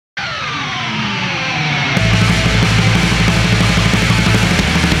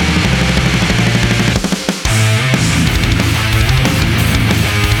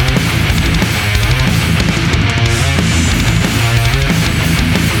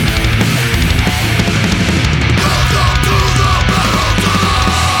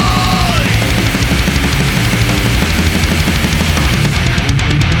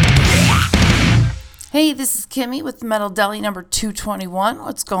this is Kimmi with Metal Deli number 221.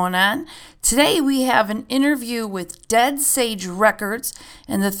 What's going on? Today we have an interview with Deadsage Records,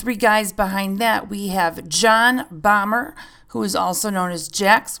 and the three guys behind that. We have John Bomber, who is also known as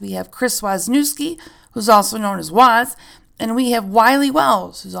Jax. We have Chris Wisniewski, who's also known as Waz, and we have Wiley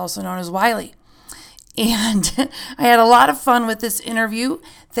Wells, who's also known as Wiley. And I had a lot of fun with this interview.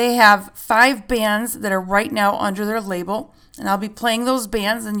 They have 5 bands that are right now under their label, and I'll be playing those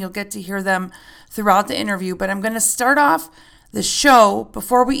bands, and you'll get to hear them throughout the interview. But I'm going to start off the show,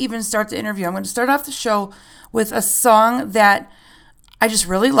 before we even start the interview, I'm going to start off the show with a song that I just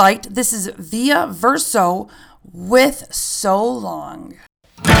really liked. This is Via Verso with So Long.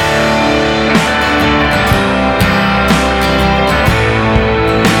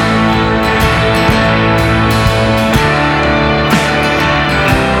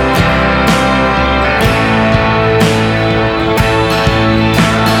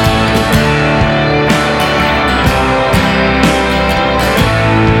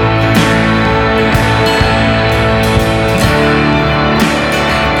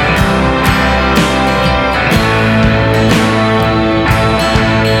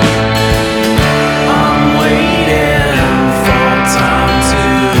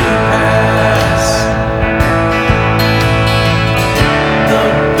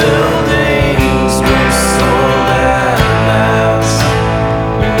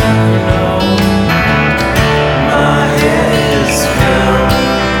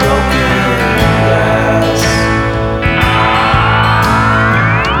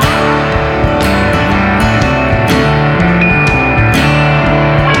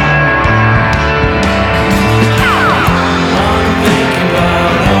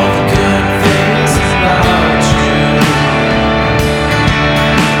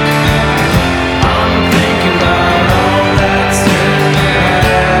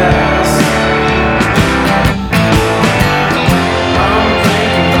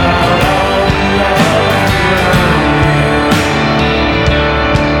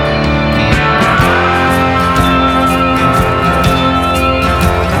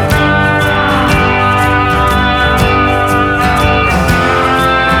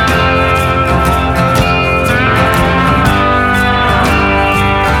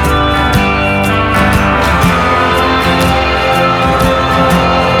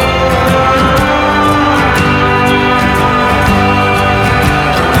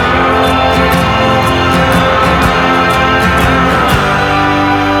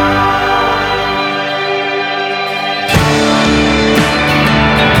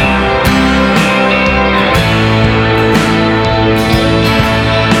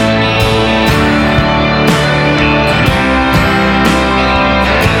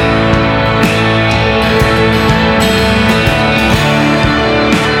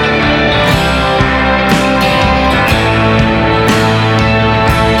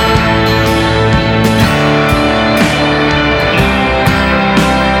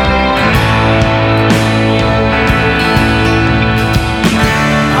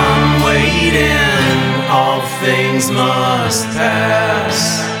 Must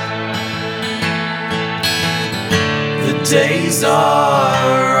pass. The days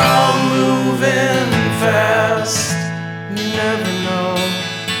are all moving fast. You never know.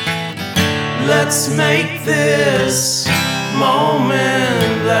 Let's make this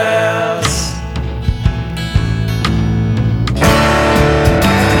moment last.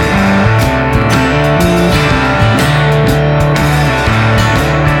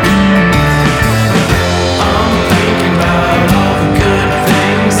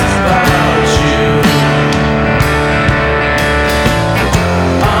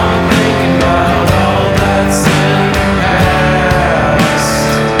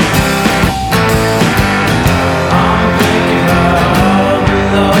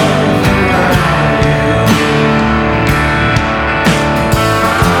 Love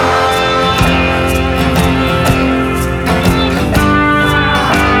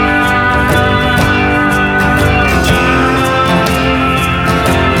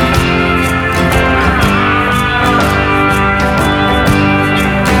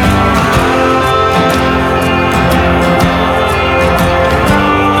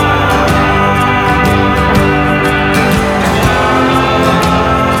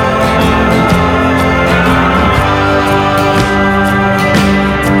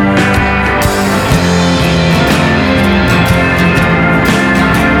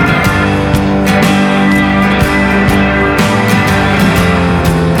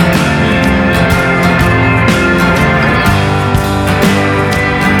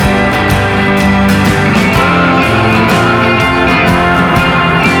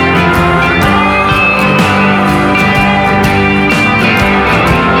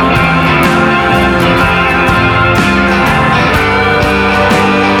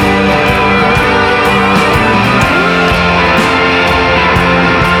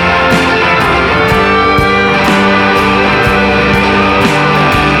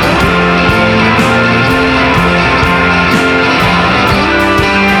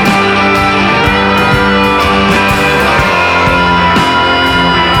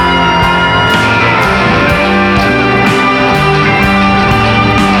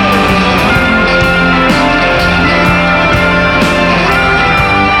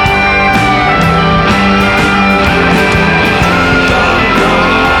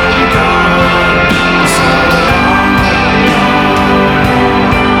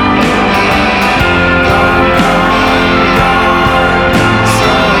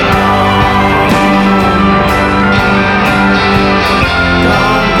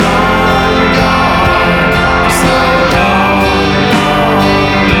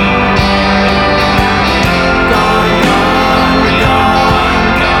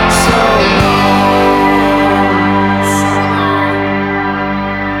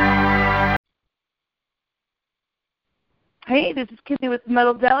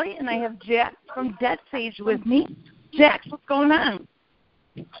Metal Deli, and I have Jack from Deadsage with me. Jack, what's going on?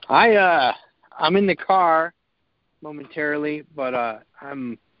 I'm in the car momentarily, but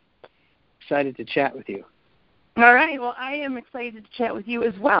I'm excited to chat with you. All right. Well, I am excited to chat with you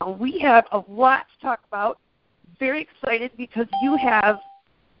as well. We have a lot to talk about. Very excited because you have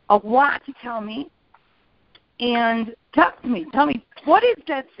a lot to tell me. And talk to me. Tell me, what is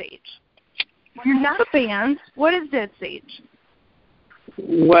Deadsage? You're not a band. What is Deadsage?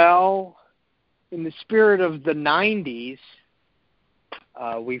 Well, in the spirit of the 90s,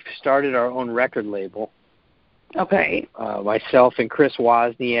 we've started our own record label. Okay. Myself and Chris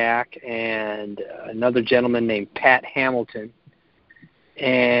Wozniak and another gentleman named Pat Hamilton.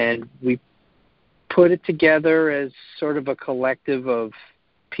 And we put it together as sort of a collective of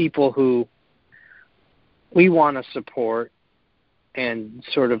people who we want to support and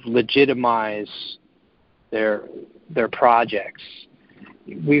sort of legitimize their projects.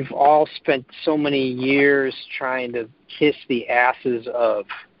 We've all spent so many years trying to kiss the asses of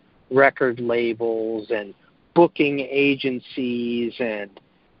record labels and booking agencies and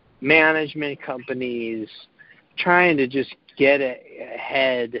management companies, trying to just get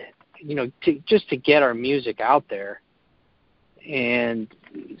ahead, just to get our music out there. And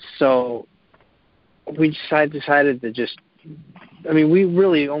so we decided to just, we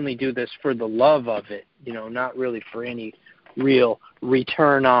really only do this for the love of it, not really for any real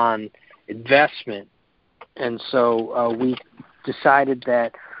return on investment. And so we decided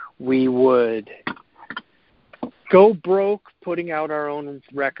that we would go broke putting out our own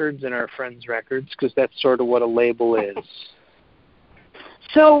records and our friends' records, because that's sort of what a label is.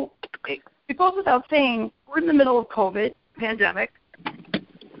 So it goes without saying, we're in the middle of COVID pandemic.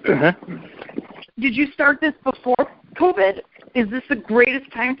 Uh-huh. Did you start this before COVID? Is this the greatest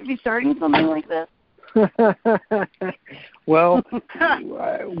time to be starting something like this? Well,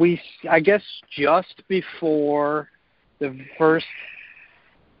 I guess just before the first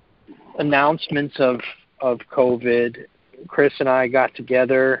announcements of COVID, Chris and I got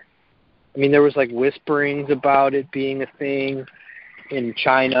together. There was like whisperings about it being a thing in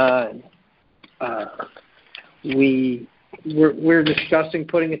China. We're discussing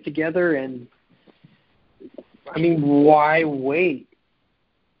putting it together, and why wait?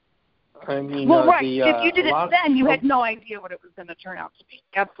 Well, right. If you did it then, you had no idea what it was going to turn out to be.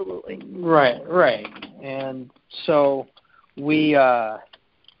 Absolutely. Right. And so we weren't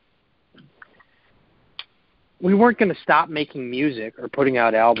going to stop making music or putting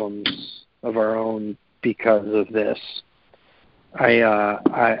out albums of our own because of this.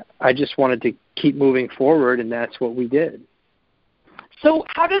 I just wanted to keep moving forward, and that's what we did. So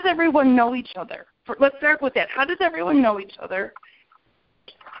how does everyone know each other? Let's start with that. How does everyone know each other?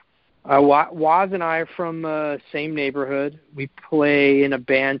 Waz and I are from the same neighborhood. We play in a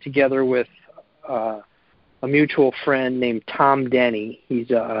band together with a mutual friend named Tom Denny. He's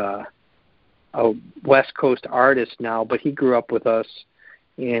a West Coast artist now, but he grew up with us,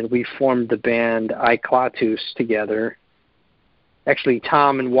 and we formed the band Iklatus together. Actually,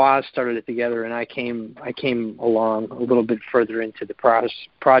 Tom and Waz started it together, and I came along a little bit further into the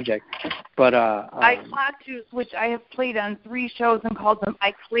project. But Iklatus, which I have played on 3 shows and called them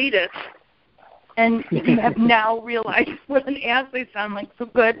Iklatus, and you have now realized what an ass they sound like. So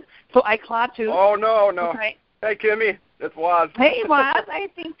good. So Iklatus. Oh no. Okay. Hey Kimmi, it's Waz. Hey Waz, I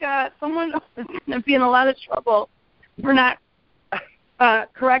think someone else is going to be in a lot of trouble for not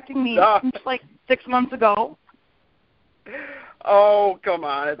correcting me since like 6 months ago. Oh, come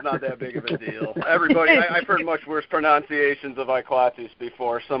on. It's not that big of a deal. Everybody, I've heard much worse pronunciations of Iklatus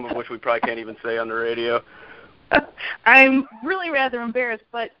before, some of which we probably can't even say on the radio. I'm really rather embarrassed,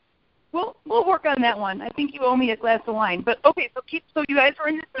 but we'll work on that one. I think you owe me a glass of wine. But, okay, so you guys were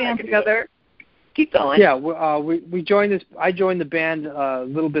in this band together. Keep going. Yeah, we joined this. I joined the band a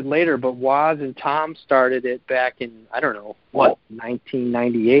little bit later, but Waz and Tom started it back in,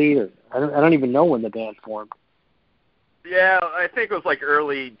 1998? Or I don't even know when the band formed. Yeah, I think it was like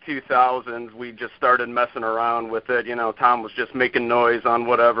early 2000s. We just started messing around with it. Tom was just making noise on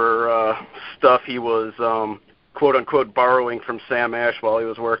whatever stuff he was, quote-unquote, borrowing from Sam Ash while he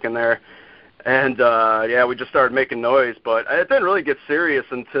was working there. And, we just started making noise. But it didn't really get serious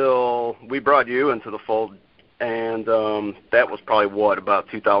until we brought you into the fold. And that was probably, about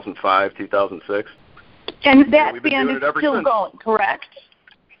 2005, 2006. And that band is still going, correct?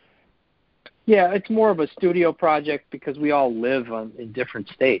 Yeah, it's more of a studio project because we all live in different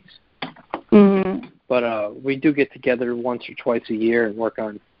states. Mm-hmm. But we do get together once or twice a year and work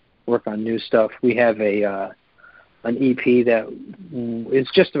on new stuff. We have an EP that is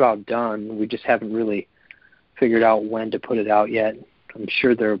just about done. We just haven't really figured out when to put it out yet I'm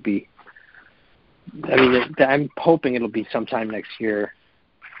sure there'll be. I mean, I'm hoping it'll be sometime next year.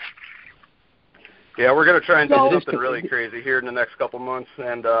 Yeah, we're going to try and do something really crazy here in the next couple months,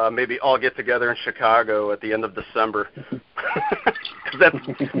 and maybe all get together in Chicago at the end of December. 'Cause that's,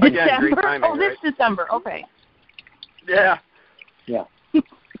 again, great timing, Oh, this right? December. Okay. Yeah. Yeah.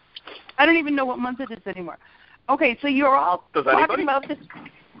 I don't even know what month it is anymore. Okay, so you're all talking about this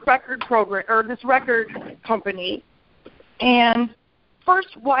record program or this record company. And first,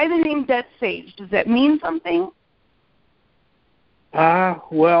 why the name Deadsage? Does that mean something?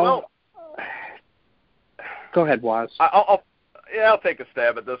 Well, go ahead, Waz. I'll take a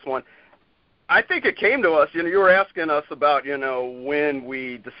stab at this one. I think it came to us. You were asking us about, when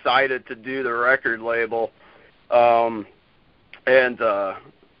we decided to do the record label. And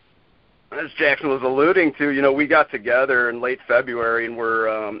as Jackson was alluding to, we got together in late February, and we're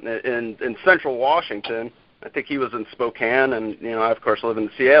in Central Washington. I think he was in Spokane, and, I, of course, live in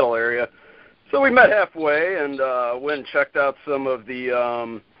the Seattle area. So we met halfway and went and checked out some of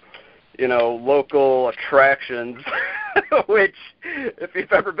the, local attractions, which, if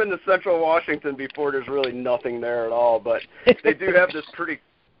you've ever been to Central Washington before, there's really nothing there at all. But they do have this pretty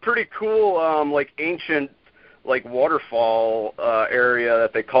cool, ancient, waterfall area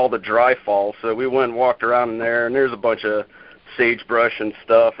that they call the Dry Fall. So we went and walked around in there, and there's a bunch of sagebrush and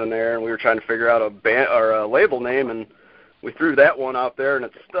stuff in there, and we were trying to figure out a label name, and we threw that one out there, and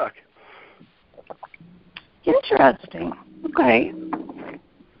it stuck. Interesting. Okay.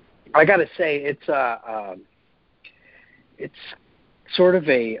 I got to say, it's sort of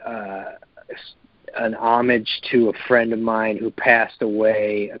an homage to a friend of mine who passed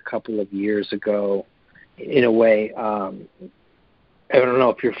away a couple of years ago. In a way, I don't know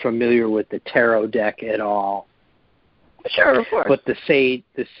if you're familiar with the tarot deck at all. Sure, of course. But the sage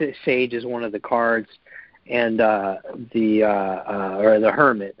is one of the cards, and or the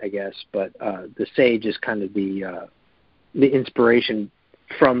hermit, I guess. But the sage is kind of the inspiration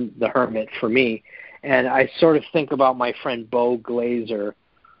from the hermit for me. And I sort of think about my friend Bo Glazer,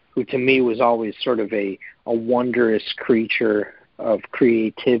 who to me was always sort of a wondrous creature of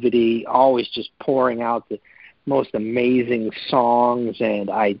creativity, always just pouring out the most amazing songs and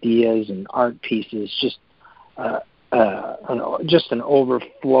ideas and art pieces, just an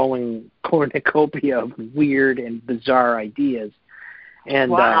overflowing cornucopia of weird and bizarre ideas.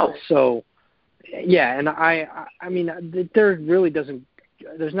 And wow. And I mean,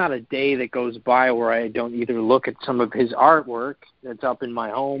 there's not a day that goes by where I don't either look at some of his artwork that's up in my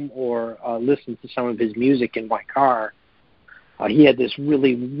home or listen to some of his music in my car. He had this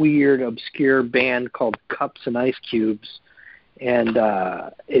really weird, obscure band called Cups and Ice Cubes, and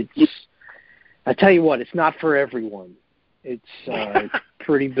I tell you what, it's not for everyone. It's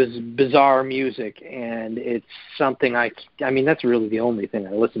pretty bizarre music, and it's something I mean, that's really the only thing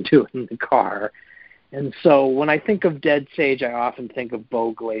I listen to in the car. And so when I think of Deadsage, I often think of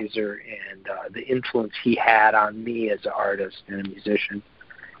Bo Glazer and the influence he had on me as an artist and a musician.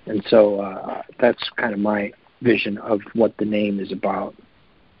 And so that's kind of my vision of what the name is about.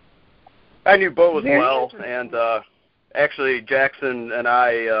 I knew Bo as well, and actually Jackson and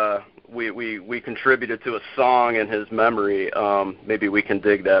I, we contributed to a song in his memory. Maybe we can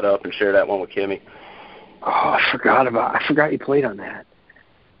dig that up and share that one with Kimmi. Oh, I forgot you played on that.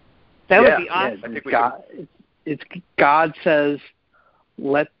 That would be awesome. It's God says,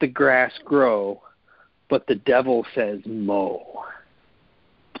 let the grass grow, but the devil says mow.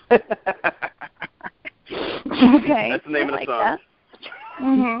 Okay. That's the name of the song.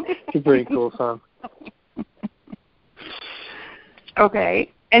 Mm-hmm. It's a pretty cool song.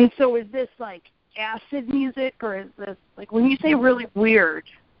 Okay. And so is this like acid music, or is this like, when you say really weird,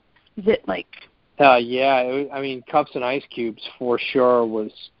 is it like... Yeah, I mean, Cups and Ice Cubes for sure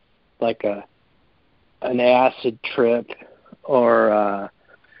was like an acid trip, or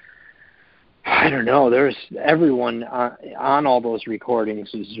I don't know. There's everyone on all those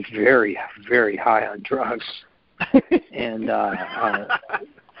recordings is very, very high on drugs, and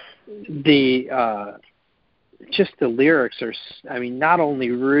just the lyrics are, I mean, not only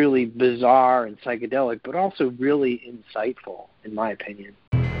really bizarre and psychedelic, but also really insightful, in my opinion.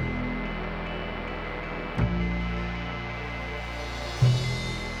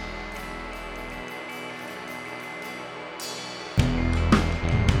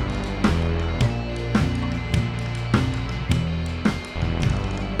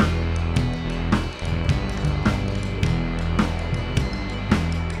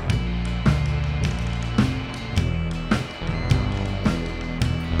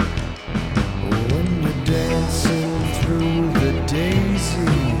 When you're dancing through the days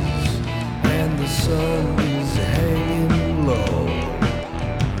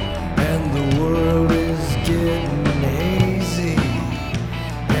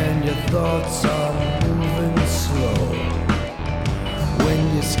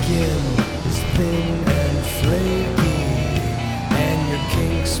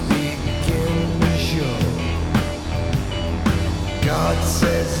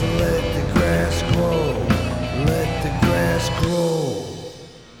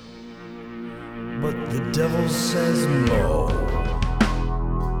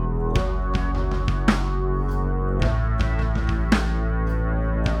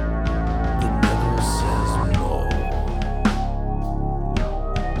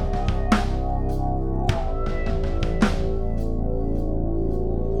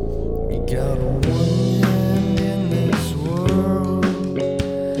Got one hand in this world,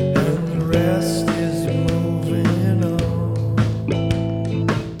 and the rest is moving on.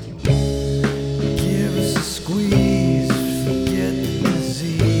 Give us a squeeze, forget the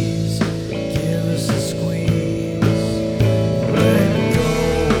disease. Give us a squeeze, let it go.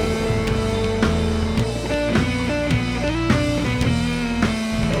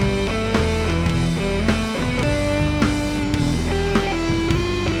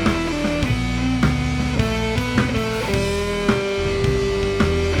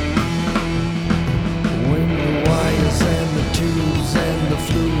 When the wires and the tubes and the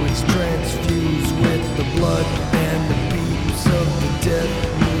fluids transfuse with the blood and the beats of the death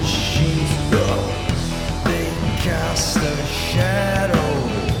machines, they cast a shadow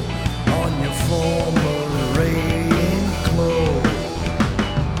on your former radiant glow.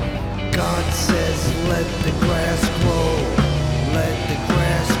 God says, let the grass grow, let the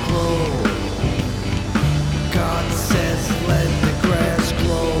grass grow. God says, let the grass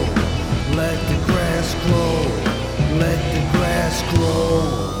grow, let the grass grow, let the grass grow.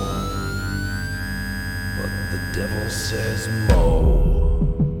 But the devil says, mow.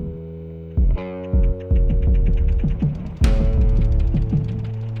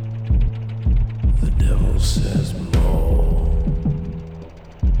 The devil says, mow.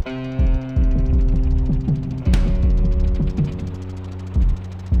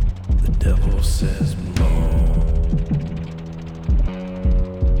 The devil says, mow.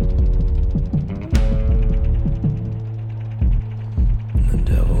 The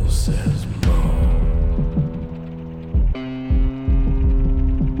devil says, mow. The devil says, mow.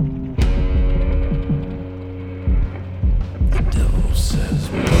 The devil says,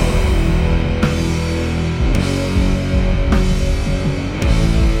 mow.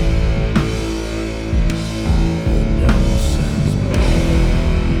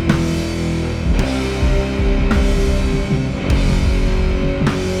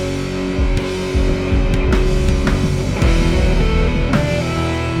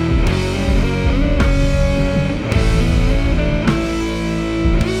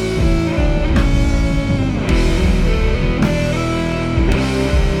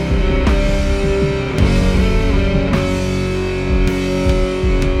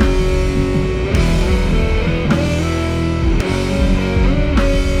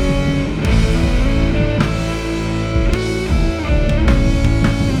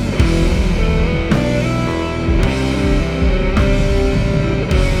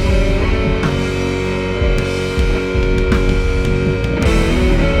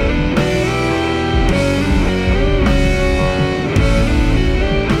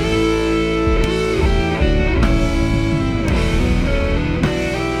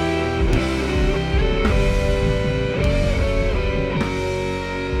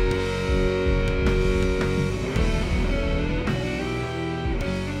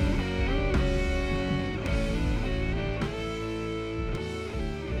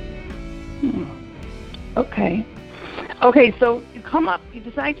 Okay. Okay, so you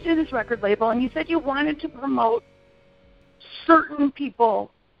decided to do this record label, and you said you wanted to promote certain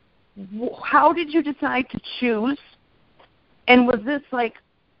people. How did you decide to choose? And was this like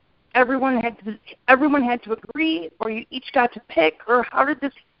everyone had to agree, or you each got to pick, or how did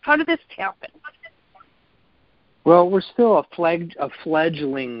this happen? Well, we're still a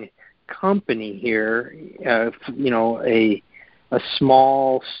fledgling company here, a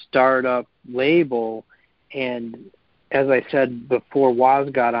small startup label, and as I said before Waz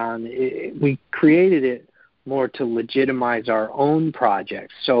got on, we created it more to legitimize our own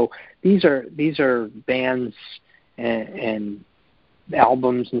projects. So these are bands and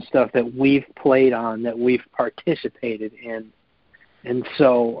albums and stuff that we've played on, that we've participated in, and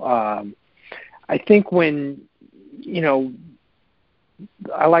so I think when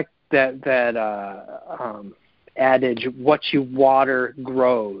I like that adage, what you water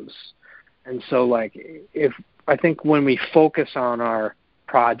grows. And so I think when we focus on our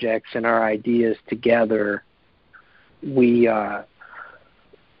projects and our ideas together, we I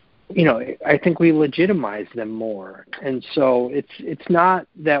think we legitimize them more. And so it's not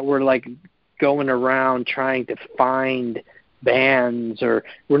that we're like going around trying to find bands, or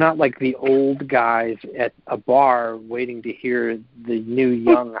we're not like the old guys at a bar waiting to hear the new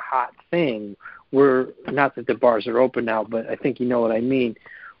young hot thing. We're not that the bars are open now, but I think you know what I mean.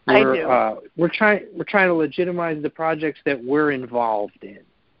 We're trying to legitimize the projects that we're involved in.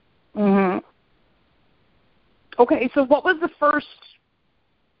 Mhm. Okay, so what was the first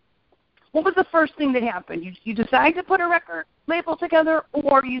thing that happened? You decide to put a record label together,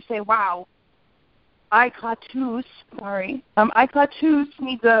 or you say, "Wow, I Cartoons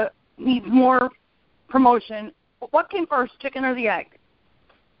needs needs more promotion. What came first, chicken or the egg?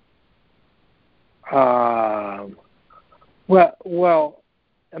 Well,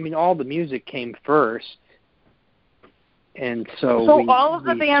 I mean, all the music came first, and so all of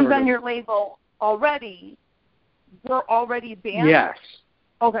the bands on your label were already bands? Yes.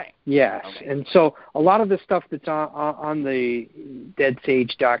 Okay. Yes, okay. And so a lot of the stuff that's on the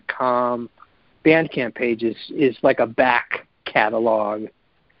Deadsage.com Bandcamp page is like a back catalog,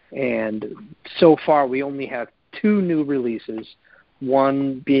 and so far we only have 2 new releases,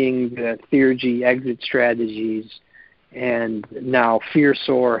 one being the Theurgy Exit Strategies, and now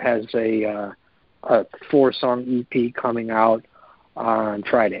Fearsore has a 4-song EP coming out on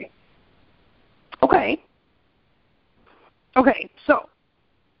Friday. Okay, so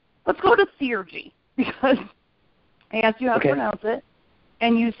let's go to Theurgy, because I asked you how to pronounce it,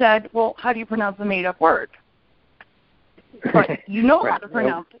 and you said, well, how do you pronounce the made-up word? But you know how to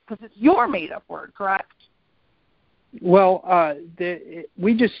pronounce it because it's your made-up word, correct? Well,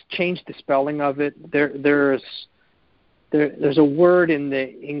 we just changed the spelling of it. There's a word in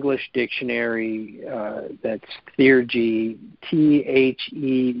the English dictionary that's Theurgy, Theurgy,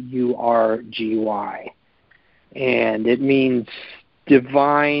 and it means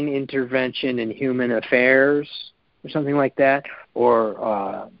divine intervention in human affairs or something like that,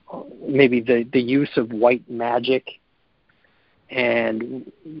 or maybe the use of white magic.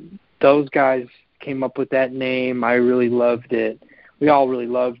 And those guys came up with that name. I really loved it. We all really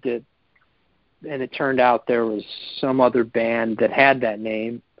loved it. And it turned out there was some other band that had that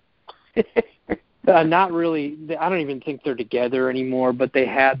name. Not really. I don't even think they're together anymore, but they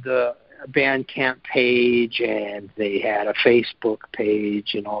had the Bandcamp page and they had a Facebook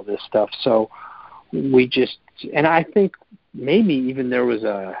page and all this stuff. So we just, and I think maybe even there was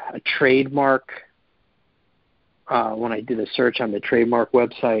a trademark when I did a search on the trademark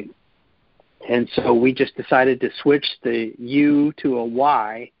website. And so we just decided to switch the U to a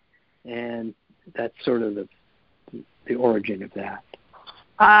Y, and that's sort of the origin of that.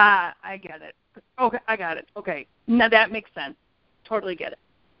 I get it. Okay, I got it. Okay. Now that makes sense. Totally get it.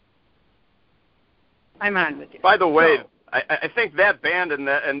 I'm on with you. By the way, I think that band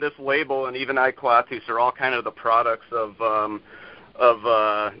and this label and even iClatus are all kind of the products of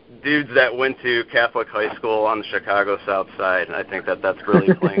dudes that went to Catholic high school on the Chicago South Side, and I think that's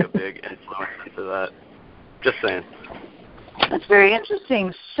really playing a big influence into that. Just saying. That's very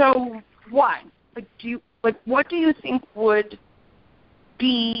interesting. So why? What do you think would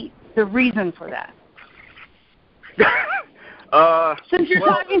be the reason for that? Since you're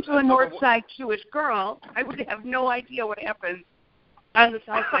talking to a North Side Jewish girl, I would have no idea what happens on the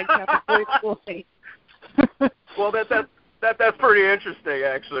South Side Catholic school state. Well, that's pretty interesting,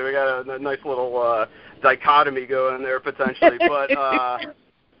 actually. We got a nice little dichotomy going there potentially, but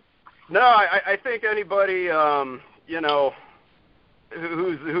no, I think anybody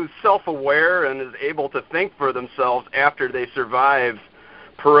who's self-aware and is able to think for themselves after they survive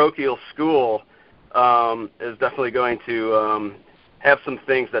parochial school is definitely going to have some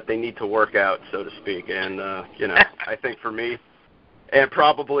things that they need to work out, so to speak. And I think for me, and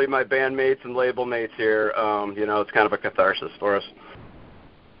probably my bandmates and label mates here, it's kind of a catharsis for us.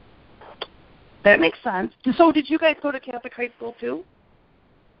 That makes sense. So did you guys go to Catholic high school too?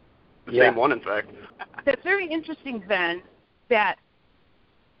 The same one, in fact. That's very interesting then, that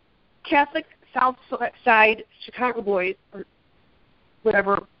Catholic South Side Chicago boys, or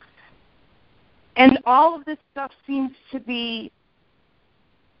whatever, and all of this stuff seems to be...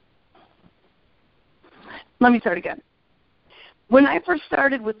 Let me start again. When I first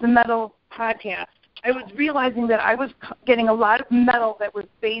started with the metal podcast, I was realizing that I was getting a lot of metal that was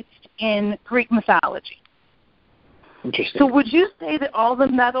based in Greek mythology. Interesting. So would you say that all the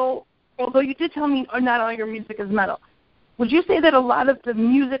metal, although you did tell me not all your music is metal, would you say that a lot of the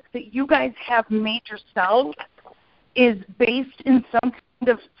music that you guys have made yourselves is based in some kind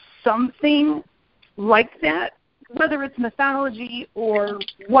of something like that, whether it's mythology or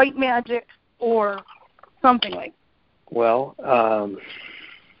white magic or something like that? Well,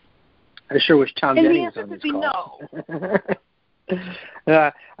 I sure wish Tom Denny was on this call.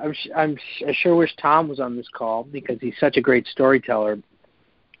 I sure wish Tom was on this call because he's such a great storyteller.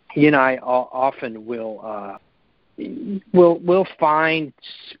 He and I often will find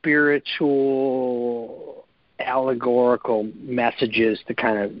spiritual, allegorical messages to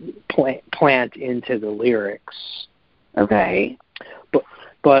kind of plant into the lyrics. Okay.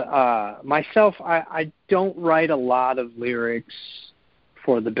 But myself, I don't write a lot of lyrics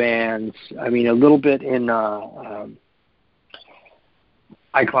for the bands. I mean, a little bit in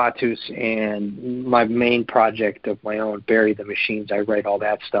iClatus and my main project of my own, Bury the Machines, I write all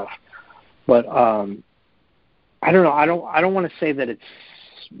that stuff. But I don't know. I don't want to say that it's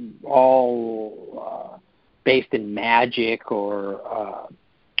all based in magic or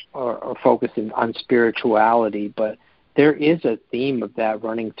focused on spirituality, but there is a theme of that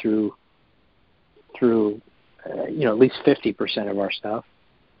running through at least 50% of our stuff.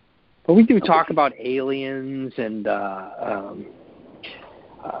 But we do talk about aliens and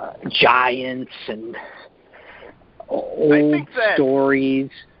giants and old stories.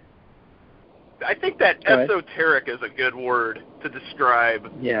 I think that esoteric is a good word to describe.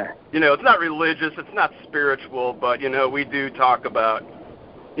 Yeah. It's not religious, it's not spiritual, but, we do talk about,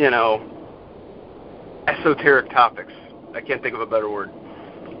 esoteric topics. I can't think of a better word.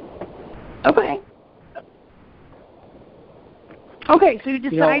 Okay. Okay, so you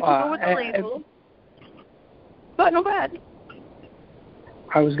decide to go with the label. But no, go ahead.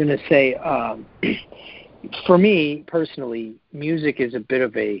 I was going to say, for me personally, music is a bit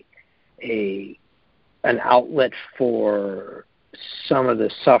of an outlet for some of the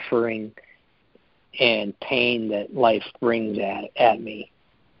suffering and pain that life brings at me.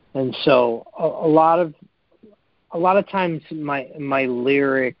 And so a lot of times my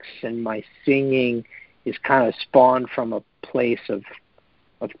lyrics and my singing is kind of spawned from a place of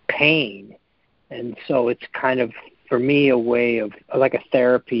pain. And so it's kind of, for me, a way of like a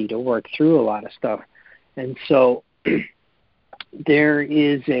therapy to work through a lot of stuff. And so there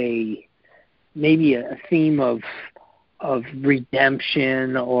is maybe a theme of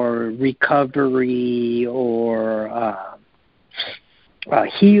redemption or recovery or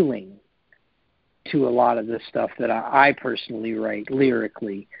healing to a lot of the stuff that I personally write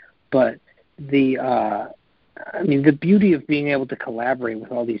lyrically. But the beauty of being able to collaborate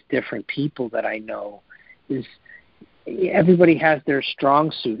with all these different people that I know is everybody has their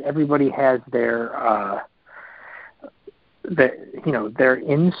strong suit. Everybody has their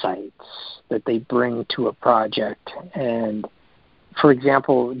insights that they bring to a project. And for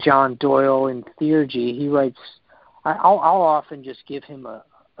example, John Doyle in Theurgy, he writes, I'll often just give him a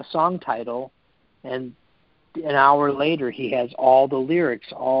song title, and an hour later he has all the lyrics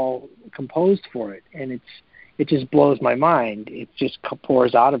all composed for it, and it just blows my mind. It just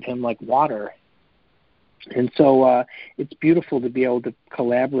pours out of him like water. And so it's beautiful to be able to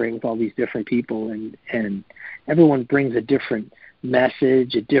collaborate with all these different people, and everyone brings a different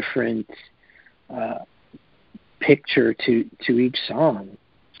message, a different picture to each song.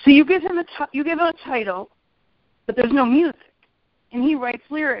 So you give him a title, but there's no music, and he writes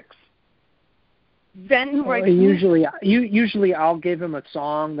lyrics. Then who writes music? Usually I'll give him a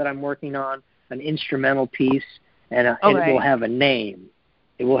song that I'm working on, an instrumental piece, and it will have a name.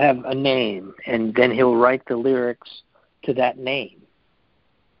 It will have a name, and then he'll write the lyrics to that name.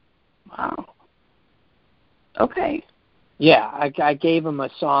 Wow. Okay. Yeah, I gave him a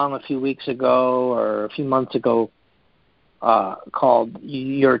song a few weeks ago or a few months ago called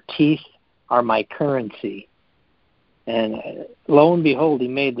 "Your Teeth Are My Currency." And lo and behold, he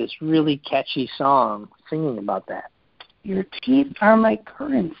made this really catchy song singing about that. Your teeth are my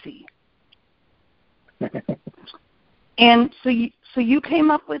currency. And so you came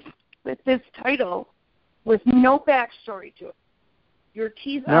up with this title with no backstory to it. Your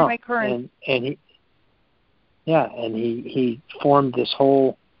teeth are my currency. And he formed this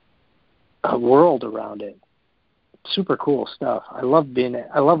whole world around it. Super cool stuff. I love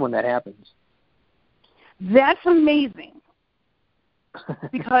when that happens. That's amazing.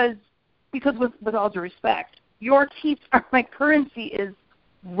 Because with all due respect, your teeth are my currency is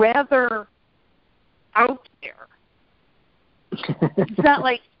rather out there. It's not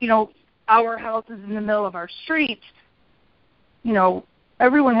like, our house is in the middle of our street.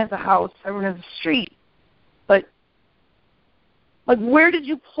 Everyone has a house, everyone has a street. But where did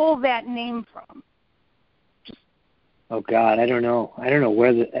you pull that name from? Oh God, I don't know. I don't know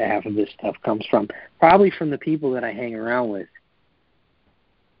where half of this stuff comes from. Probably from the people that I hang around with.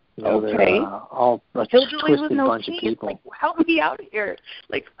 Okay. They're all a twisted bunch of people. Like, help me out here.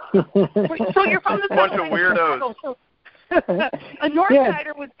 Like, so you're from the bunch of weirdos. A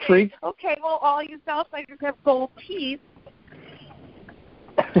Northsider would say, okay, well, all you Southsiders have gold teeth.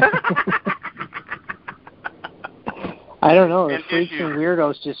 I don't know. The freaks and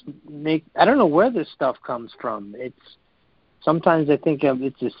weirdos just make. I don't know where this stuff comes from. Sometimes I think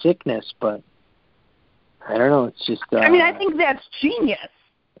it's a sickness, but I don't know. It's just. I think that's genius.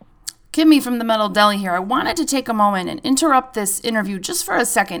 Kimmi from the Metal Deli here. I wanted to take a moment and interrupt this interview just for a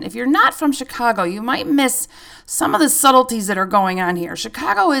second. If you're not from Chicago, you might miss some of the subtleties that are going on here.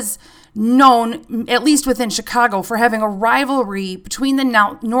 Chicago is known, at least within Chicago, for having a rivalry between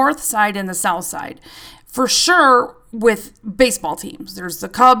the north side and the south side. For sure, with baseball teams. There's the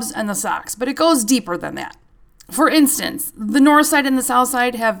Cubs and the Sox, but it goes deeper than that. For instance, the North Side and the South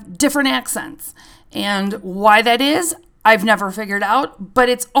Side have different accents. And why that is, I've never figured out, but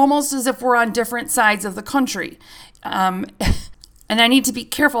it's almost as if we're on different sides of the country. And I need to be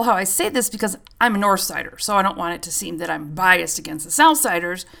careful how I say this because I'm a North Sider, so I don't want it to seem that I'm biased against the South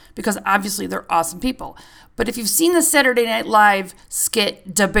Siders because obviously they're awesome people. But if you've seen the Saturday Night Live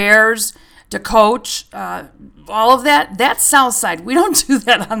skit, Da Bears, Da Coach, all of that, that's South Side. We don't do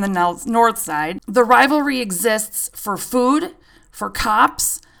that on the North Side. The rivalry exists for food, for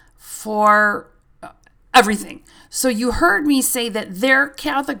cops, for everything. So you heard me say that they're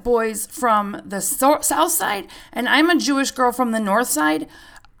Catholic boys from the South Side, and I'm a Jewish girl from the North Side.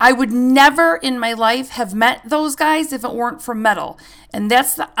 I would never in my life have met those guys if it weren't for metal. And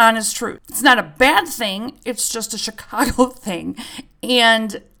that's the honest truth. It's not a bad thing. It's just a Chicago thing.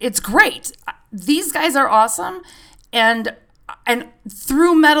 And it's great. These guys are awesome. And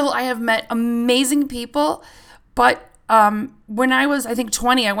through metal, I have met amazing people. But when I was, I think,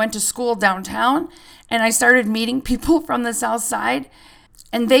 20, I went to school downtown. And I started meeting people from the South Side,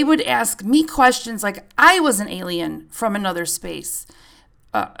 and they would ask me questions like I was an alien from another space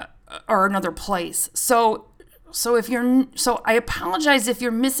or another place. So I apologize if you're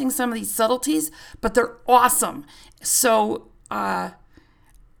missing some of these subtleties, but they're awesome. So I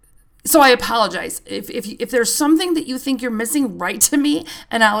apologize if there's something that you think you're missing. Write to me,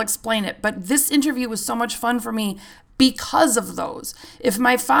 and I'll explain it. But this interview was so much fun for me. Because of those. If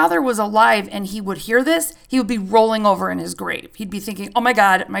my father was alive and he would hear this, he would be rolling over in his grave. He'd be thinking, oh my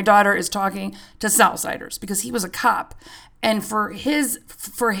God, my daughter is talking to Southsiders, because he was a cop. And for his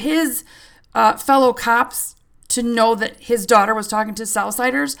fellow cops to know that his daughter was talking to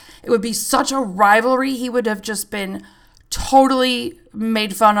Southsiders, it would be such a rivalry. He would have just been totally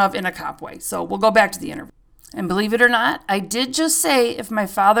made fun of in a cop way. So we'll go back to the interview. And believe it or not, I did just say if my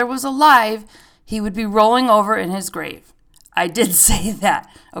father was alive, he would be rolling over in his grave. I did say that.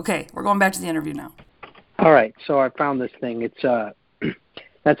 Okay, we're going back to the interview now. All right, so I found this thing. It's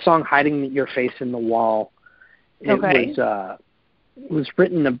that song "Hiding Your Face in the Wall." It was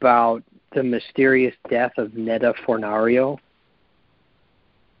written about the mysterious death of Netta Fornario,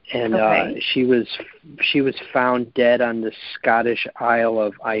 and she was found dead on the Scottish Isle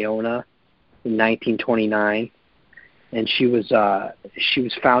of Iona in 1929. And she was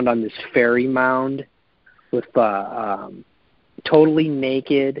found on this fairy mound with totally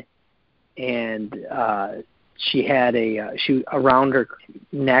naked, and she had around her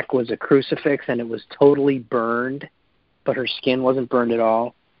neck was a crucifix, and it was totally burned, but her skin wasn't burned at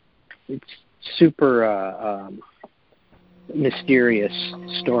all. It's super mysterious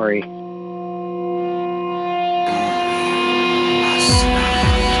story.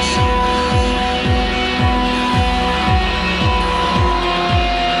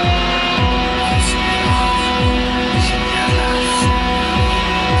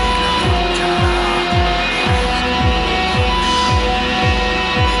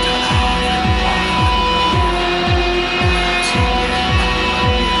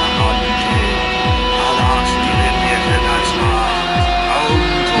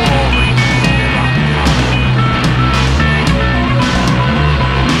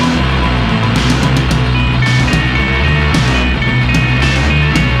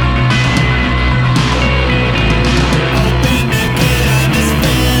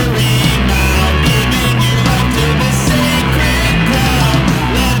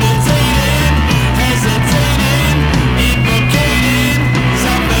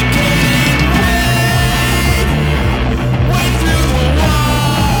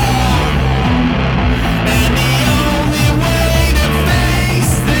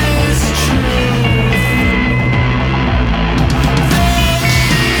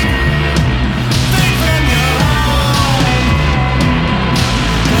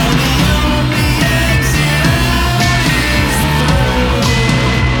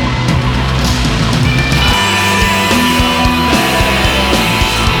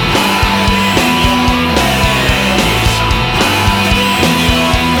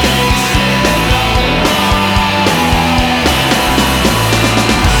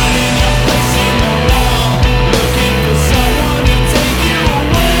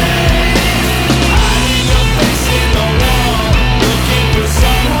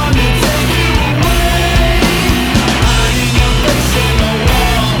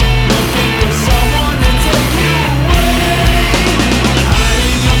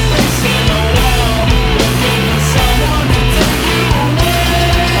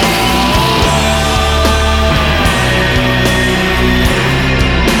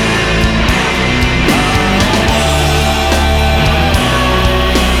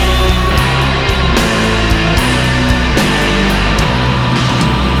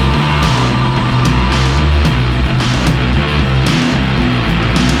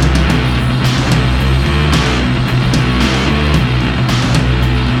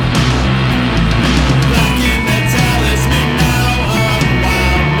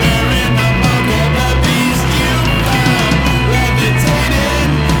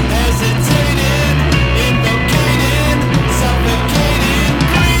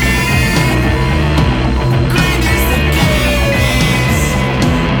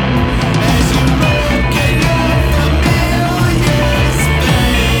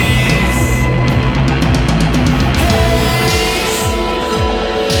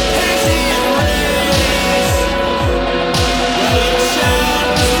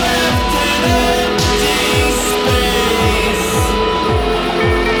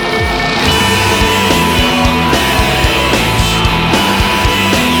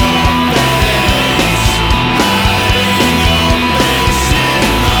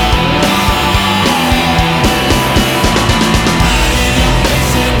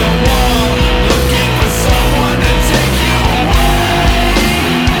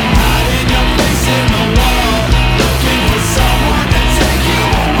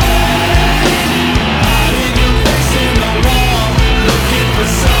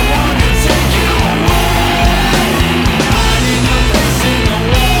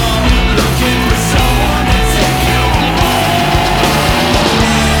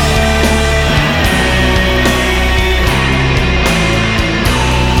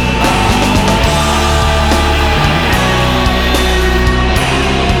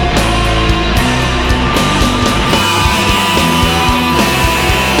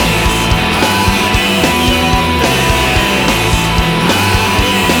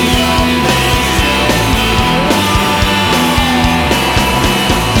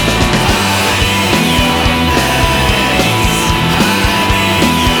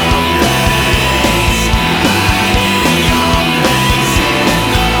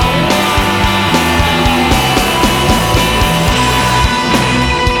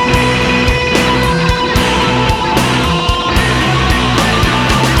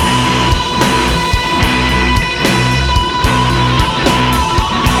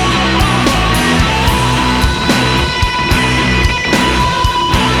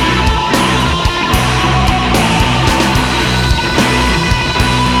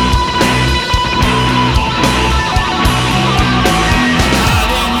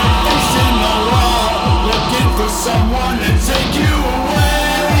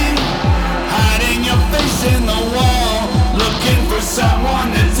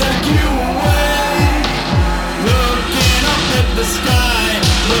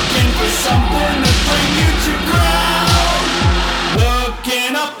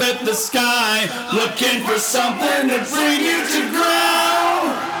 up at the sky, looking for something to bring you to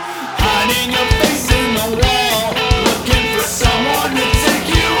ground. Hiding your face in the wall, looking for someone to take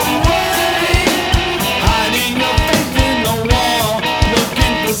you away. Hiding your face in the wall,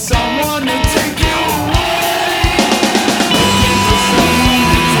 looking for someone to take you away. Looking for someone to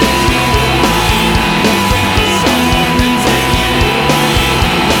take you away. Looking for someone to take you away.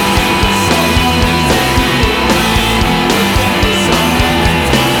 Looking for someone to take you away. Looking for someone to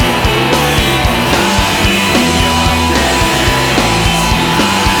take you away. Hiding your face.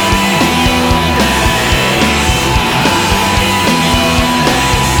 Hiding your face. Hiding your face in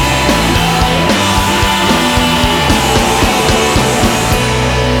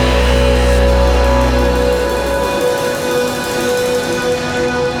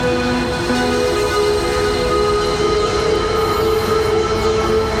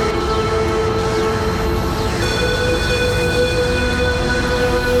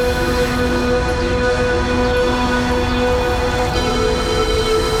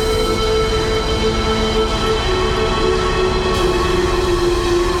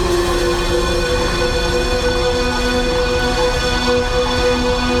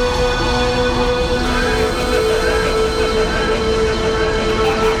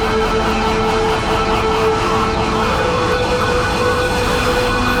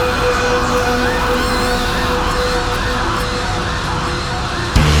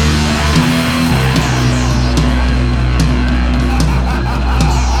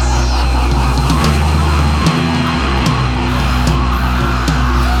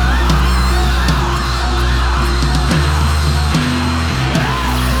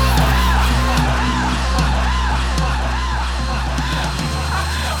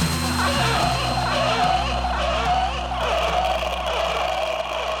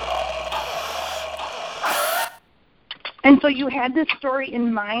And so you had this story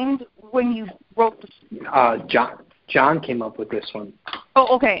in mind when you wrote this? John came up with this one.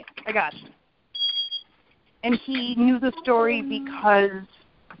 Oh, okay. I got it. And he knew the story because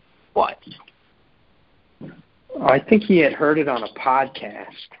what? I think he had heard it on a podcast.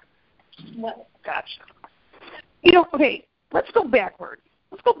 What? Gotcha. You know, okay, let's go backward.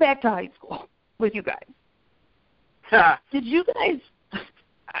 Let's go back to high school with you guys. Did you guys,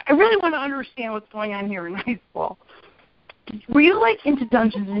 I really want to understand what's going on here in high school. Were you like into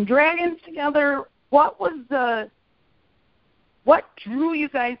Dungeons and Dragons together? What drew you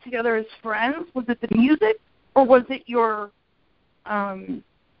guys together as friends? Was it the music, or was it your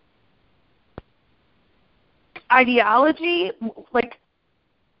ideology? Like,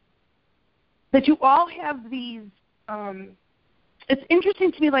 that you all have these, it's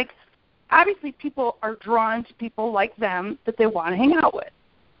interesting to me, like, obviously people are drawn to people like them that they want to hang out with.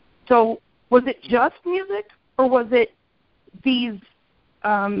 So was it just music, or was it these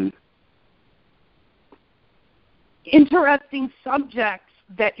interesting subjects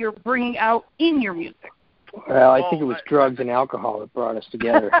that you're bringing out in your music? Well, I think it was drugs and alcohol that brought us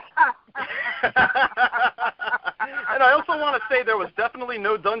together. And I also want to say there was definitely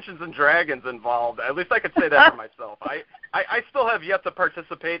no Dungeons and Dragons involved. At least I could say that for myself. I still have yet to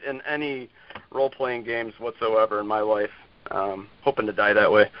participate in any role-playing games whatsoever in my life. Hoping to die that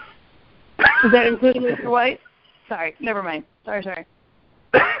way. Is that including Mr. White? Sorry, never mind. Sorry.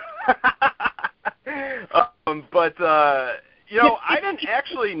 But I didn't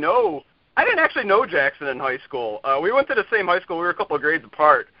actually know Jackson in high school. We went to the same high school. We were a couple of grades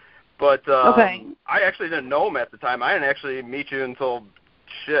apart. But okay. I actually didn't know him at the time. I didn't actually meet you until,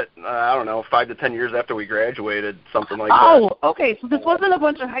 I don't know, 5 to 10 years after we graduated, something like that. Oh, okay. So this wasn't a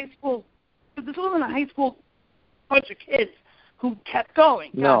bunch of high school. This wasn't a high school bunch of kids who kept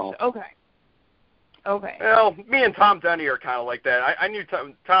going. Gotcha. No. Okay. Well, me and Tom Denny are kind of like that. I knew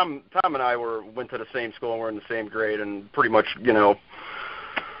Tom and I went to the same school and we're in the same grade and pretty much,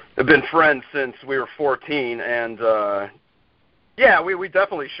 have been friends since we were 14. And, we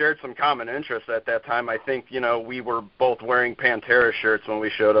definitely shared some common interests at that time. I think, we were both wearing Pantera shirts when we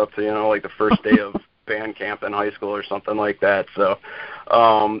showed up to, like the first day of band camp in high school or something like that. So,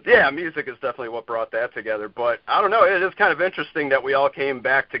 music is definitely what brought that together. But I don't know. It is kind of interesting that we all came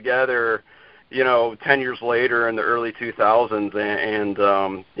back together 10 years later in the early 2000s and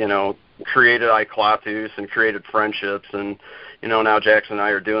created iClatus and created friendships. And, now Jackson and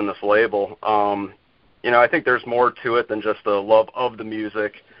I are doing this label. I think there's more to it than just the love of the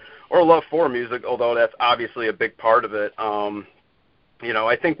music or love for music, although that's obviously a big part of it.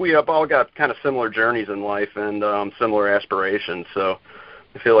 I think we have all got kind of similar journeys in life and similar aspirations. So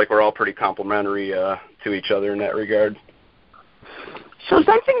I feel like we're all pretty complementary to each other in that regard. So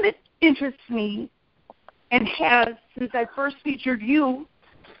something that interests me and has, since I first featured you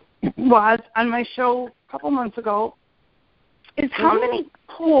was on my show a couple months ago is how many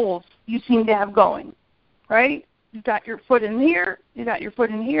poles you seem to have going, right? You've got your foot in here, you got your foot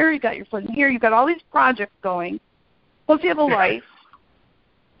in here, you got your foot in here, you've got all these projects going. Plus you have a life,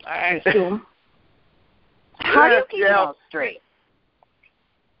 I assume. How do you keep it all straight?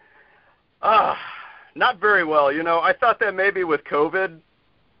 Not very well. I thought that maybe with COVID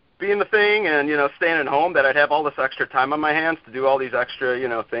being the thing and, staying at home that I'd have all this extra time on my hands to do all these extra,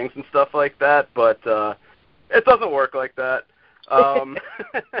 things and stuff like that. But it doesn't work like that. I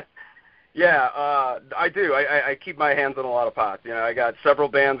do. I keep my hands in a lot of pots. I got several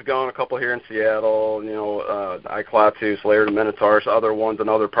bands going, a couple here in Seattle, iCloud2, Slayer the Minotaurs, other ones in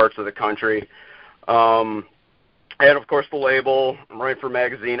other parts of the country. And, of course, the label. I'm writing for a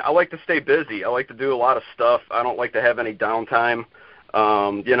magazine. I like to stay busy. I like to do a lot of stuff. I don't like to have any downtime.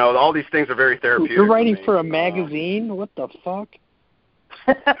 All these things are very therapeutic. You're writing for a magazine? What the fuck?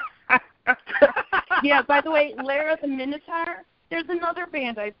 Yeah, by the way, Lara the Minotaur, there's another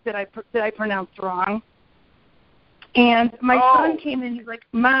band that I pronounced wrong. And my son came in, he's like,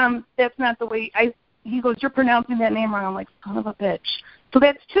 Mom, that's not the way he goes, you're pronouncing that name wrong. I'm like, son of a bitch. So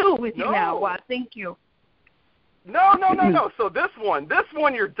that's two with you now, Watt. Thank you. No. So this one,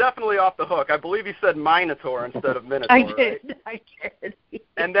 you're definitely off the hook. I believe you said Minotaur instead of Minotaur. I did.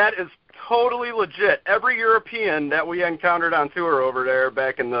 And that is totally legit. Every European that we encountered on tour over there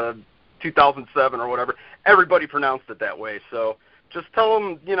back in the 2007 or whatever, everybody pronounced it that way. So just tell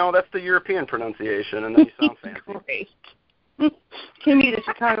them, that's the European pronunciation, and then you sound fancy. Great. Kimmi, the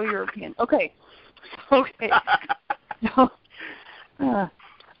Chicago European. Okay. So, all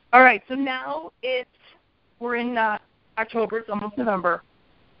right. So now we're in October. It's almost November.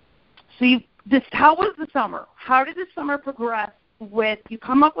 So how was the summer? How did the summer progress with, you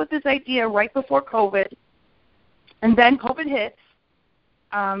come up with this idea right before COVID, and then COVID hits,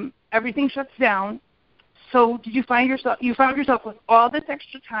 everything shuts down. So did you found yourself with all this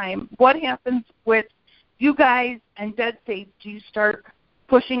extra time? What happens with you guys and Deadsage? Do you start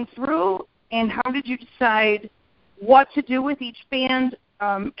pushing through, and how did you decide what to do with each band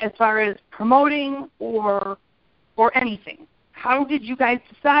as far as promoting or anything? How did you guys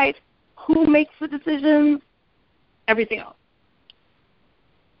decide? Who makes the decisions? Everything else.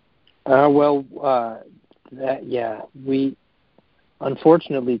 We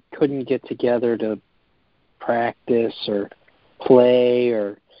unfortunately couldn't get together to practice or play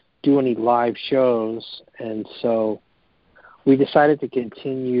or do any live shows, and so we decided to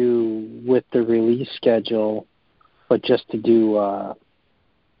continue with the release schedule, but just to do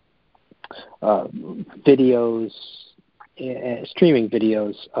videos, streaming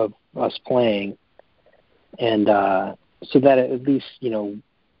videos of us playing, and so that at least,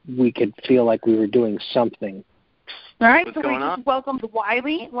 we could feel like we were doing something. All right, so we just welcomed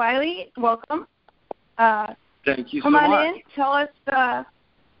Wiley. Wiley, welcome. Thank you so much. Come on in. Tell us,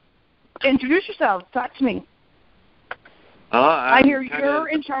 introduce yourselves. Talk to me. I hear you're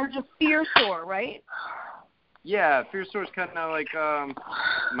in charge of Fear Store, right? Yeah, Fear Store is kind of like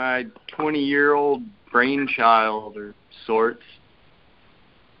my 20-year-old brainchild or sorts.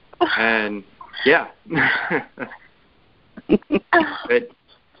 And, yeah.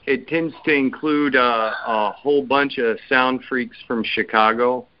 It tends to include a whole bunch of sound freaks from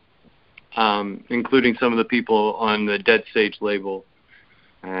Chicago, including some of the people on the Deadsage label.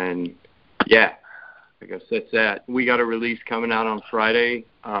 And, yeah, I guess that's that. We got a release coming out on Friday,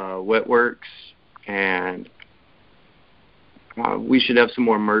 Wetworks, and we should have some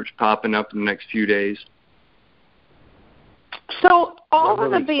more merch popping up in the next few days. So all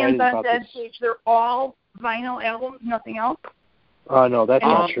of the bands on Deadsage, they're all vinyl albums, nothing else? No, that's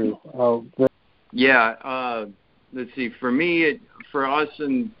not true. Let's see. For me, for us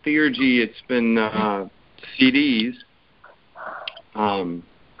in Theurgy, it's been CDs.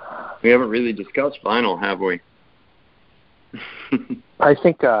 We haven't really discussed vinyl, have we? I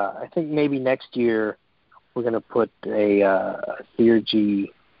think maybe next year we're going to put a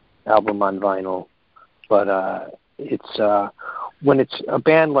Theurgy album on vinyl, but it's when it's a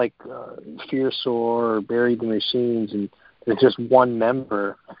band like Fear Sore or Bury the Machines and there's just one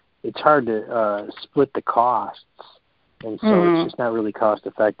member, it's hard to split the costs, and so it's just not really cost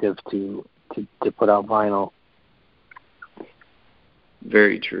effective to put out vinyl.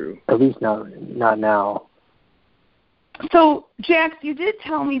 Very true. At least not now. So, Jax, you did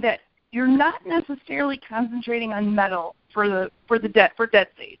tell me that you're not necessarily concentrating on metal for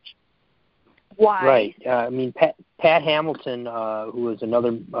Deadsage. Why? Right. Pat Hamilton, who is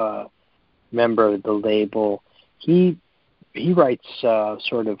another member of the label, he writes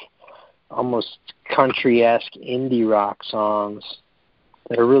sort of almost country-esque indie rock songs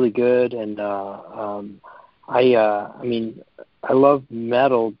that are really good. And I mean, I love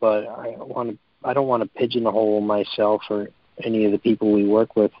metal, but I don't want to pigeonhole myself or any of the people we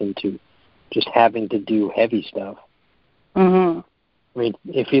work with into just having to do heavy stuff. Mm-hmm. I mean,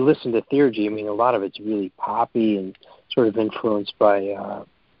 if you listen to Theurgy, I mean, a lot of it's really poppy and sort of influenced by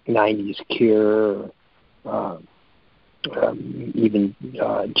 90s Cure, even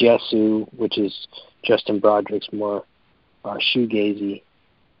Jesu, which is Justin Broderick's more shoegazy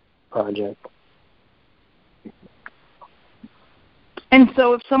project. And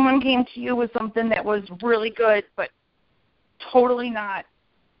so if someone came to you with something that was really good but totally not,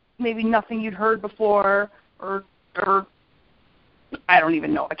 maybe nothing you'd heard before, or I don't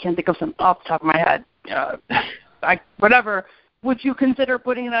even know, I can't think of something off the top of my head, whatever, would you consider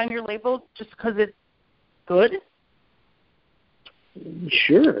putting it on your label just because it's good?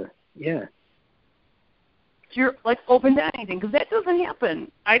 Sure, yeah. You're like open to anything, because that doesn't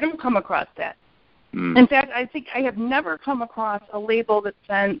happen. I don't come across that. In fact, I think I have never come across a label that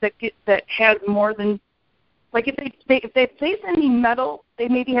has more than, like, if they send me metal, they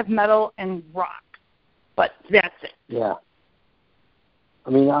maybe have metal and rock, but that's it. Yeah. I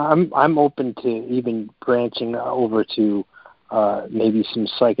mean, I'm open to even branching over to maybe some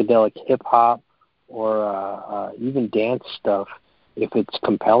psychedelic hip hop or even dance stuff if it's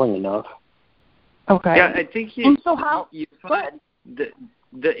compelling enough. Okay. Yeah, I think and so how? You find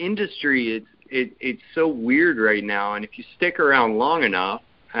the industry, it's so weird right now, and if you stick around long enough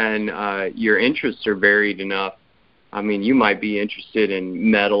and your interests are varied enough, I mean, you might be interested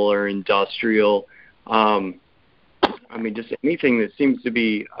in metal or industrial. I mean, just anything that seems to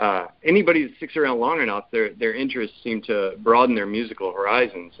be anybody that sticks around long enough, their interests seem to broaden their musical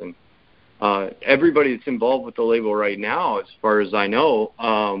horizons. And everybody that's involved with the label right now, as far as I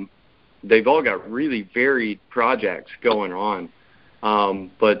know, they've all got really varied projects going on.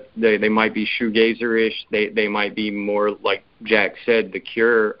 But they might be shoegazer-ish. They might be more, like Jack said, The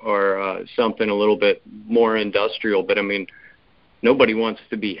Cure, or something a little bit more industrial. But, I mean, nobody wants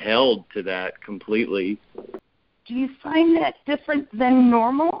to be held to that completely. Do you find that different than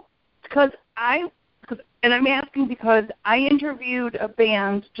normal? And I'm asking because I interviewed a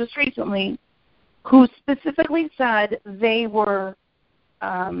band just recently who specifically said they were,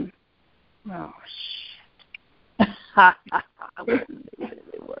 what did they say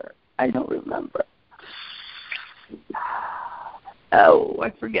they were? I don't remember. Oh, I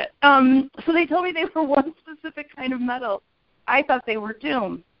forget. So they told me they were one specific kind of metal. I thought they were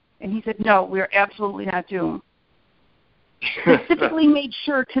Doom. And he said, no, we're absolutely not Doom. Specifically made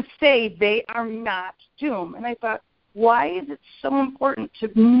sure to say they are not Doom. And I thought, why is it so important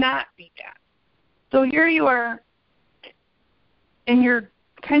to not be that? So here you are, and you're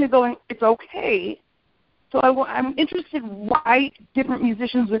kind of going, it's okay. So I'm interested why different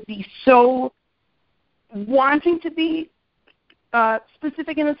musicians would be so wanting to be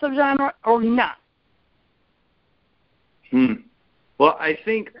specific in a subgenre or not. Well, I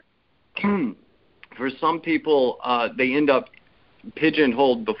think for some people, they end up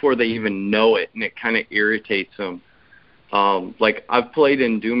pigeonholed before they even know it, and it kind of irritates them. Like, I've played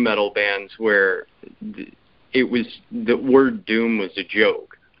in doom metal bands where the word doom was a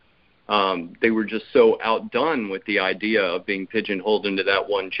joke. They were just so outdone with the idea of being pigeonholed into that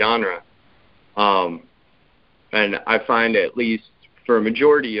one genre. And I find, at least for a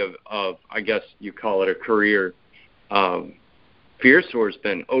majority of I guess you call it a career, Fearsore's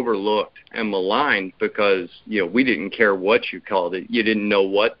been overlooked and maligned because, we didn't care what you called it. You didn't know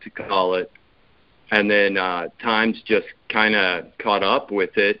what to call it. And then times just kind of caught up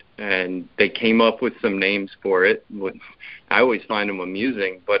with it, and they came up with some names for it. I always find them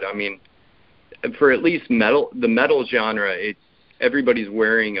amusing. But, I mean, for at least the metal genre, everybody's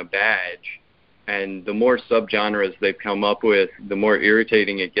wearing a badge. And the more subgenres they've come up with, the more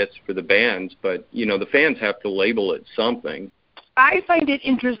irritating it gets for the bands. But, the fans have to label it something. I find it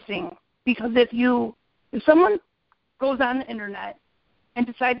interesting because if someone goes on the internet and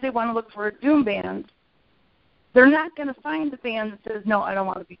decides they want to look for a doom band, they're not going to find a band that says, no, I don't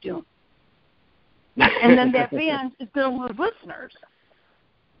want to be doom. And then that band is going to lose listeners.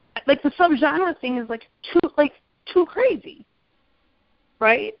 Like, the subgenre thing is too crazy,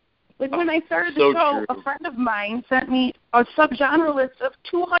 right? Like, when I started the show, a friend of mine sent me a subgenre list of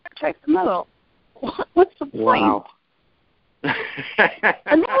 200 types of metal. What's the point? Wow. And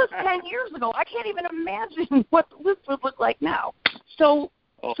that was 10 years ago. I can't even imagine what the list would look like now. So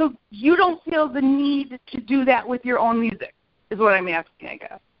you don't feel the need to do that with your own music, is what I'm asking, I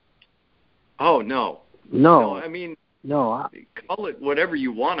guess. Oh, no. No. I mean, no. Call it whatever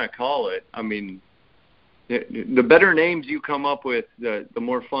you want to call it. I mean, The better names you come up with, the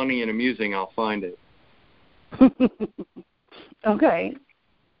more funny and amusing I'll find it. Okay.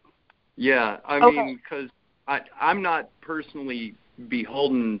 Yeah, I mean, because I'm not personally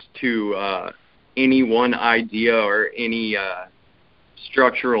beholden to any one idea or any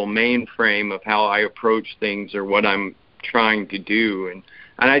structural mainframe of how I approach things or what I'm trying to do.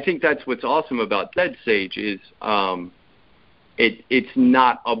 And I think that's what's awesome about Deadsage is it's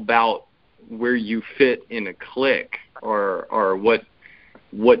not about where you fit in a clique or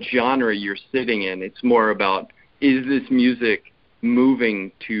what genre you're sitting in. It's more about, is this music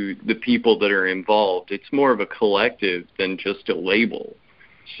moving to the people that are involved? It's more of a collective than just a label.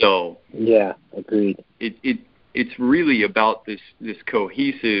 So yeah, agreed. It's really about this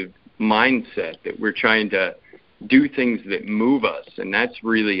cohesive mindset that we're trying to do things that move us, and that's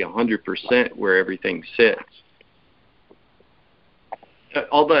really 100% where everything sits.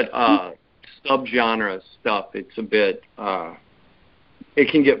 All that subgenre stuff, it's a bit it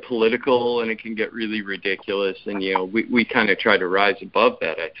can get political and it can get really ridiculous, and we kind of try to rise above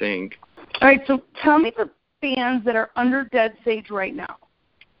that, I think. All right, so tell me the bands that are under Deadsage right now.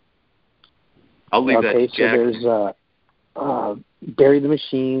 I'll leave that to Jack. So there's Bury the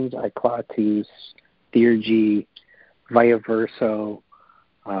Machines, Iclatus, Theurgy, Via Verso,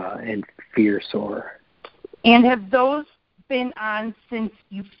 and Fearsore. And have those been on since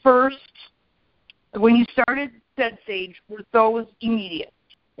when you started Deadsage, were those immediate?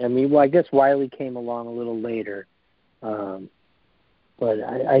 I mean, well, I guess Wiley came along a little later. But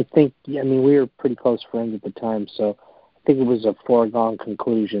I think, we were pretty close friends at the time, so I think it was a foregone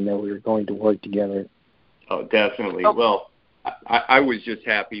conclusion that we were going to work together. Oh, definitely. Oh. Well, I was just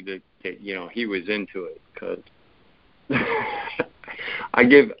happy that he was into it, because I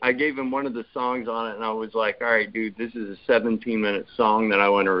gave him one of the songs on it, and I was like, all right, dude, this is a 17-minute song that I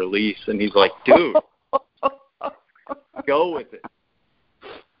want to release. And he's like, dude, go with it.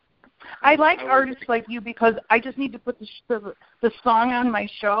 I like artists like you because I just need to put the song on my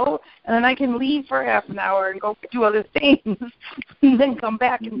show, and then I can leave for half an hour and go do other things, and then come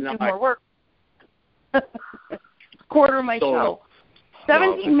back and do more work. Quarter of my show.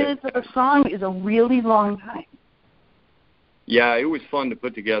 17 minutes of a song is a really long time. Yeah, it was fun to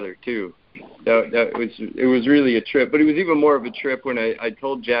put together too. It was really a trip, but it was even more of a trip when I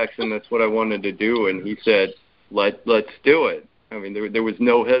told Jackson that's what I wanted to do, and he said, let's do it. I mean, there was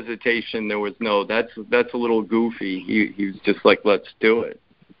no hesitation. There was no, that's a little goofy. He was just like, let's do it.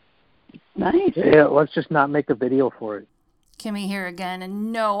 Nice. Yeah, let's just not make a video for it. Kimmi here again,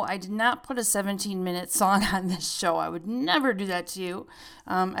 and no, I did not put a 17-minute song on this show. I would never do that to you.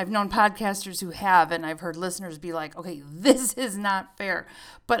 I've known podcasters who have, and I've heard listeners be like, okay, this is not fair.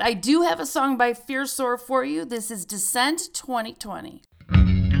 But I do have a song by Fearsore for you. This is Descent 2020.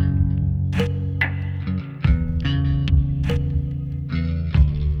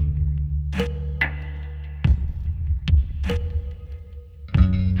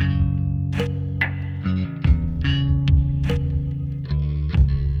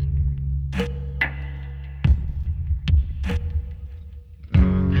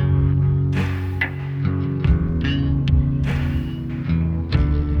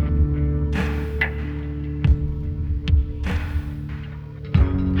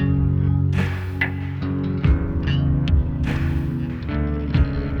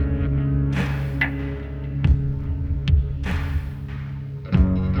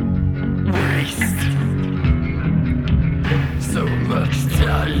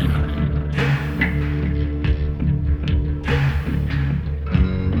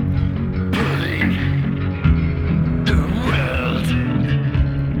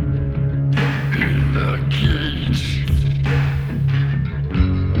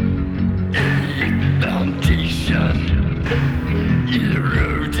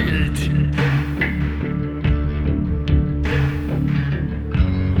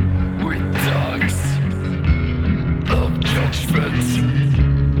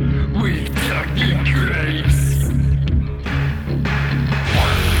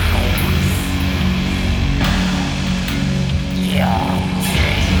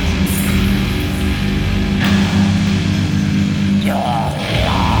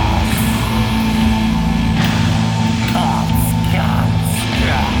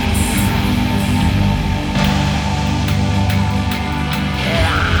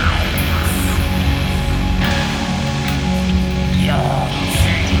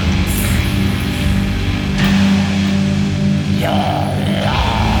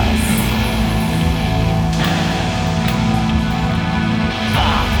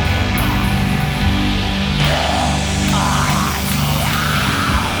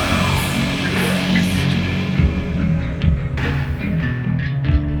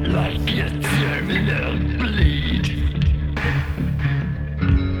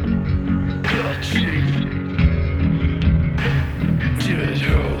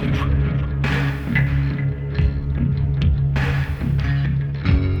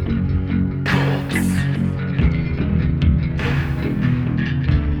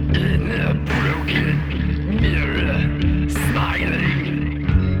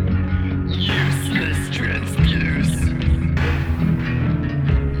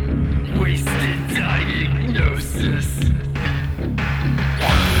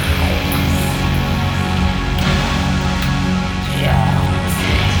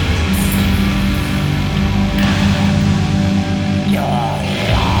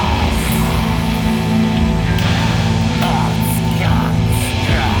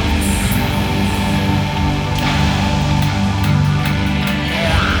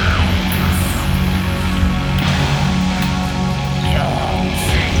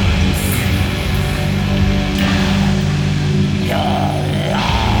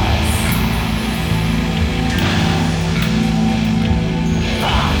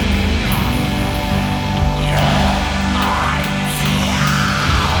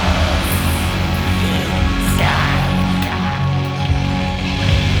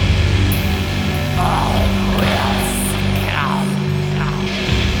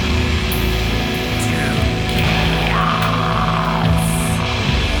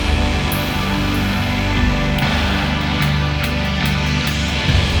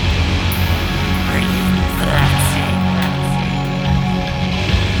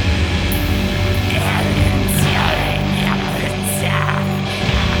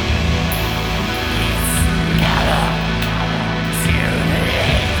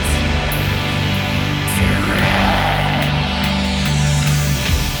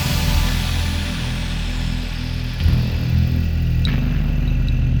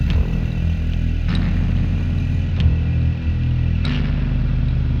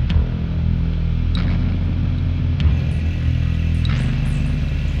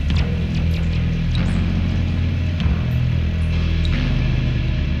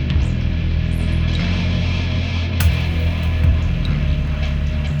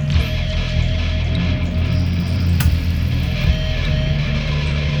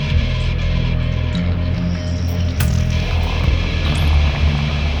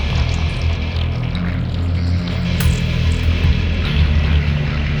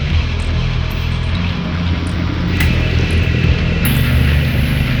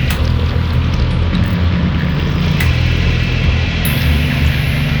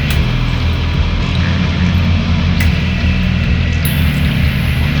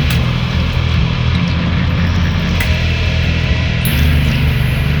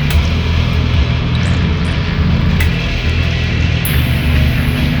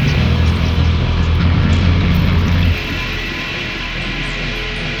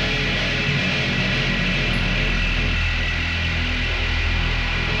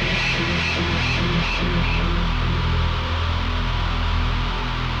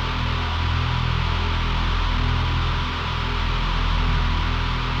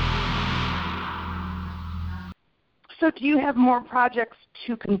 So do you have more projects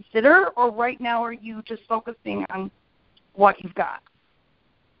to consider, or right now are you just focusing on what you've got?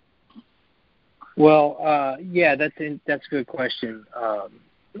 Well, yeah, that's a good question.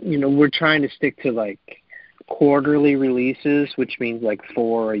 We're trying to stick to like quarterly releases, which means like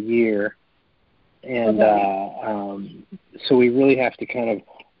 4 a year. And so we really have to kind of,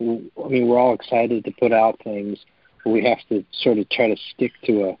 we're all excited to put out things, but we have to sort of try to stick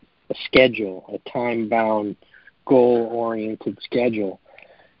to a schedule, a time-bound, goal-oriented schedule.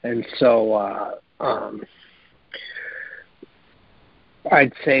 And so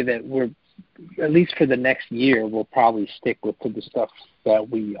I'd say that we're, at least for the next year, we'll probably stick with the stuff that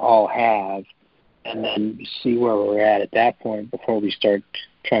we all have and then see where we're at that point before we start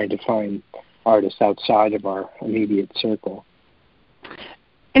trying to find artists outside of our immediate circle.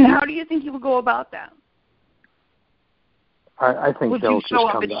 And how do you think you would go about that? I think would they'll you show just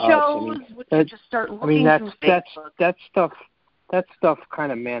up come at to shows? us. Would you just start looking through Facebook? That stuff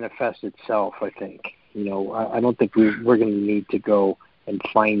kind of manifests itself, I think. I don't think we're going to need to go and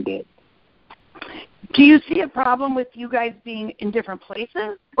find it. Do you see a problem with you guys being in different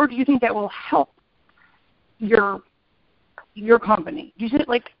places, or do you think that will help your company? Do you think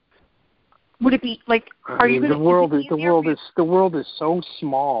would it be like? Are you going to? The world is so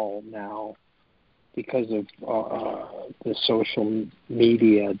small now because of the social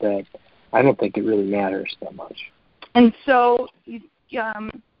media that I don't think it really matters that much. And so you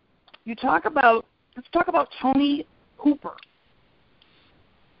talk about, let's talk about Tony Hooper.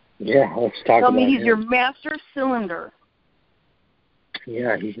 Yeah, let's talk about him. Tell me he's your master cylinder.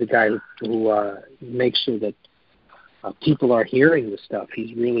 Yeah, he's the guy who makes sure that people are hearing the stuff.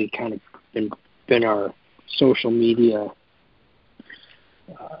 He's really kind of been our social media,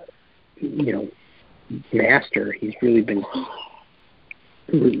 master. He's really been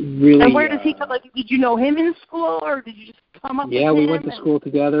really. And where does he come? Did you know him in school, or did you just come up? Yeah, with we him went to school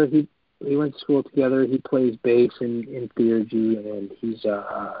together. We went to school together. He plays bass in theurgy, and he's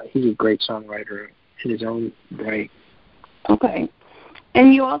a great songwriter in his own right. Okay.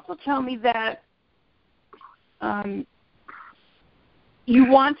 And you also tell me that you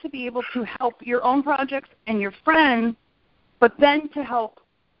want to be able to help your own projects and your friends, but then to help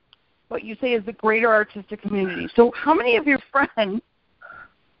what you say is the greater artistic community. So how many of your friends,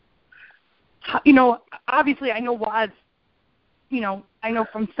 obviously I know Waz, I know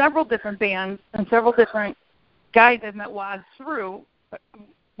from several different bands and several different guys I've met Waz through.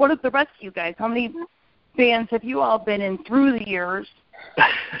 What is the rest of you guys? How many bands have you all been in through the years?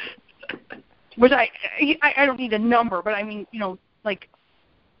 Which I don't need a number, but I mean, like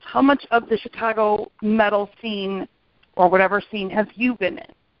how much of the Chicago metal scene or whatever scene have you been in?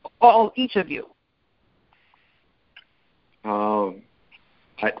 Each of you. I'll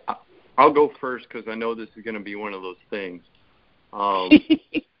go first because I know this is going to be one of those things.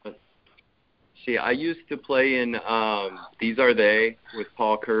 See, I used to play in These Are They with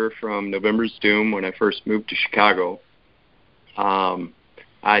Paul Kerr from November's Doom when I first moved to Chicago.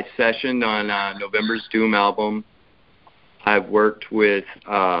 I sessioned on November's Doom album. I've worked with,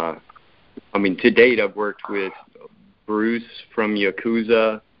 to date I've worked with Bruce from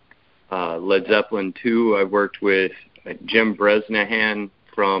Yakuza, Led Zeppelin 2. I've worked with Jim Bresnahan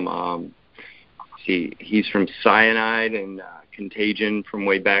from, he's from Cyanide and Contagion from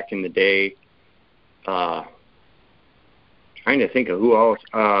way back in the day. Trying to think of who else.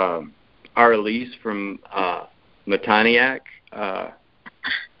 Arlise from Metaniac.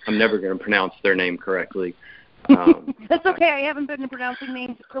 I'm never going to pronounce their name correctly. That's okay. I haven't been pronouncing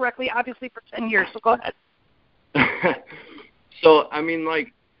names correctly, obviously, for 10 years, so go ahead. So,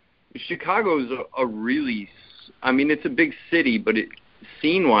 Chicago's a really, it's a big city, but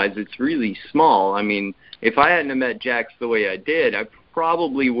scene-wise, it's really small. If I hadn't met Jax the way I did, I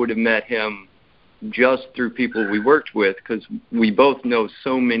probably would have met him just through people we worked with because we both know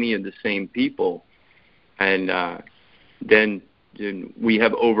so many of the same people. And then we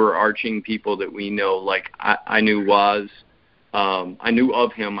have overarching people that we know. Like I knew Waz. I knew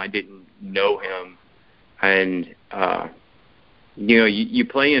of him. I didn't know him. And, you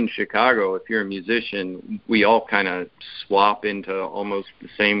play in Chicago. If you're a musician, we all kind of swap into almost the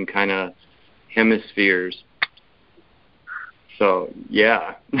same kind of hemispheres. So,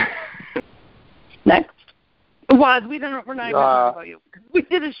 yeah. Next. Waz, we're not even talking about you. We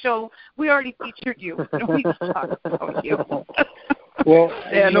did a show. We already featured you. We just talked about you. Well,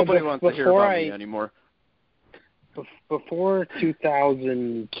 nobody wants to hear about me anymore. Before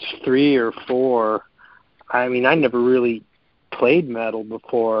 2003 or 4, I never really played metal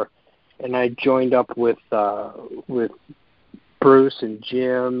before, and I joined up with Bruce and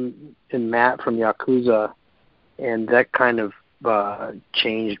Jim and Matt from Yakuza, and that kind of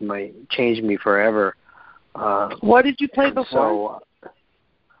changed me forever. What did you play before?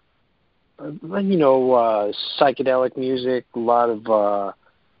 So, psychedelic music, a lot of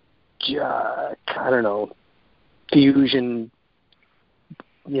fusion,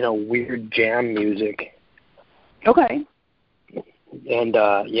 weird jam music. Okay. And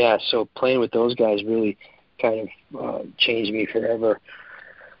so playing with those guys really kind of changed me forever.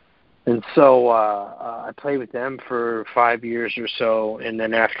 And so I played with them for 5 years or so, and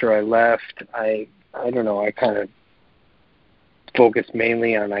then after I left, I kind of focused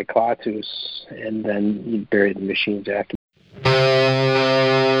mainly on Iclatus, and then buried the machines after.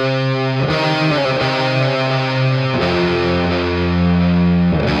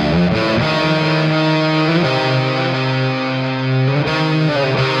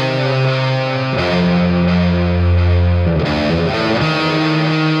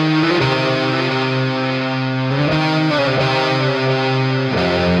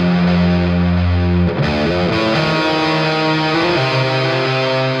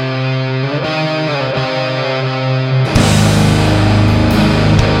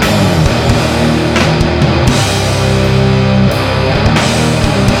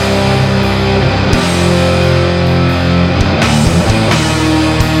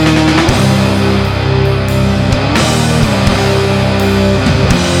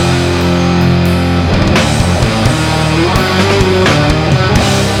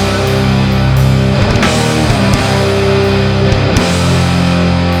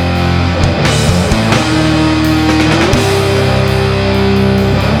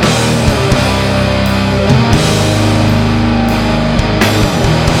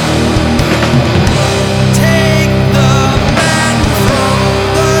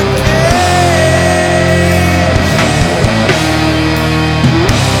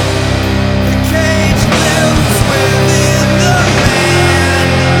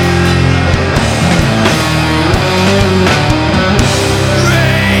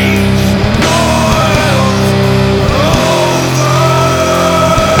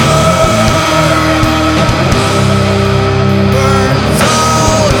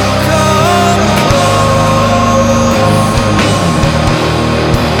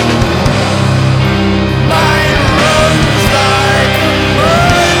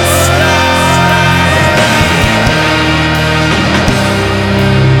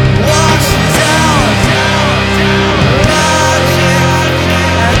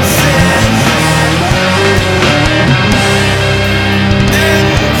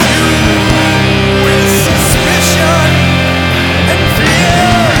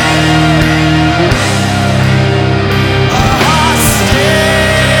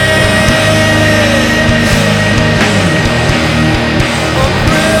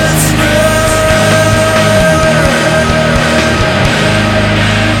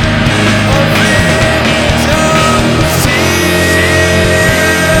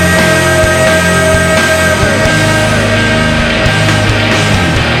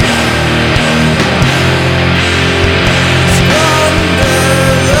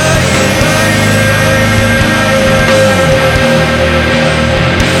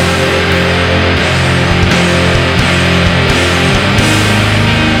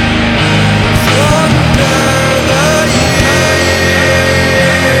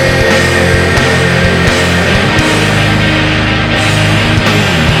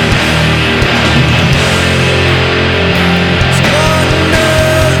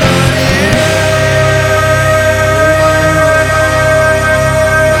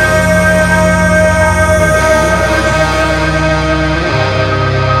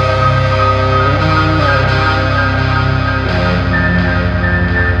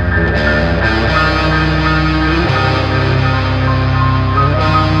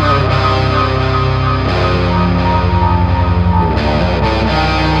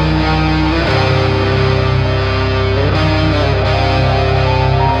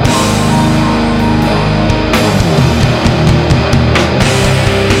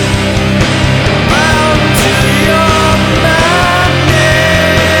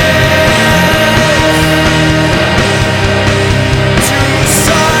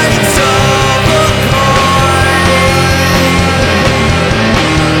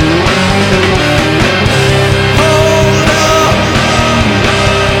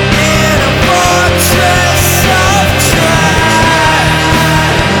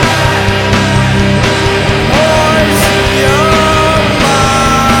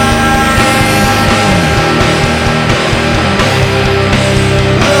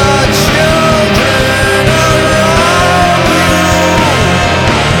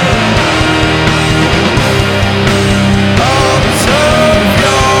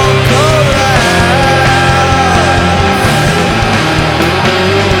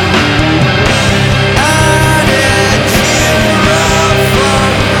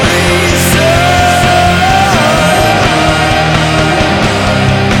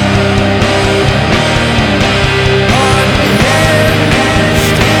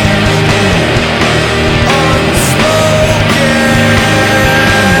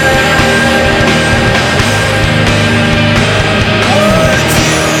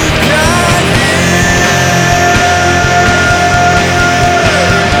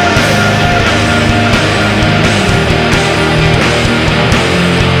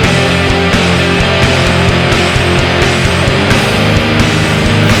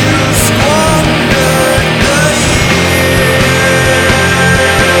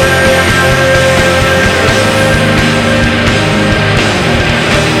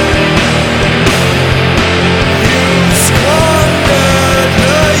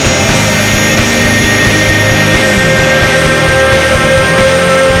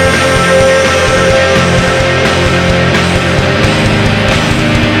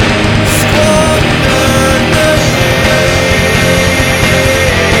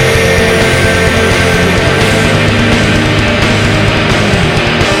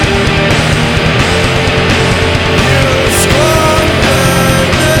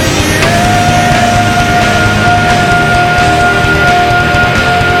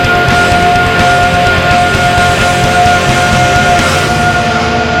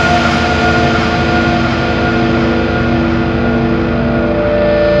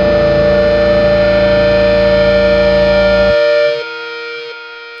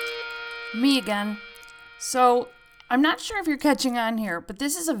 I'm not sure if you're catching on here, but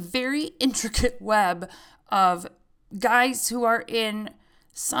this is a very intricate web of guys who are in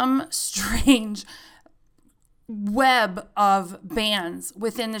some strange web of bands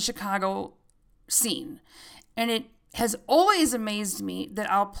within the Chicago scene. And it has always amazed me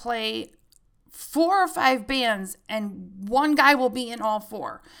that I'll play 4 or 5 bands and one guy will be in all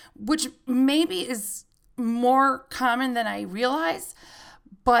 4, which maybe is more common than I realize.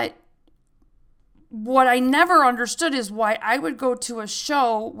 But what I never understood is why I would go to a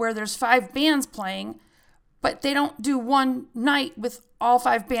show where there's 5 bands playing, but they don't do one night with all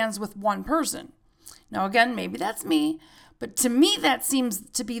 5 bands with one person. Now, again, maybe that's me, but to me, that seems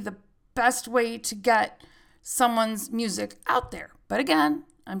to be the best way to get someone's music out there. But again,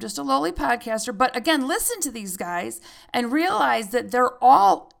 I'm just a lowly podcaster. But again, listen to these guys and realize that they're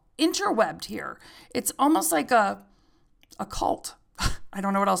all interwebbed here. It's almost like a cult. I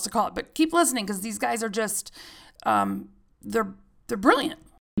don't know what else to call it, but keep listening because these guys are just, they're brilliant.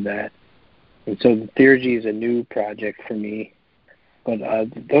 That. And so the Theurgy is a new project for me, but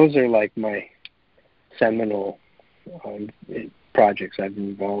those are like my seminal projects I've been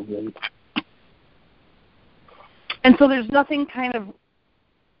involved in. And so there's nothing kind of,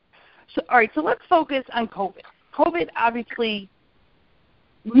 so, all right, so let's focus on COVID. COVID, obviously,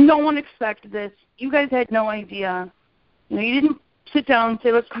 no one expected this. You guys had no idea. You know, you didn't sit down and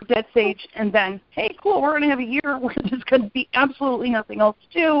say, let's do Deadsage, and then, hey, cool, we're going to have a year where there's going to be absolutely nothing else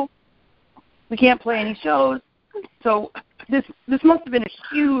to do. We can't play any shows. So this must have been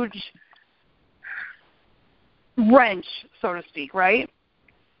a huge wrench, so to speak, right?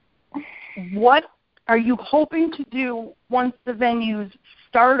 What are you hoping to do once the venues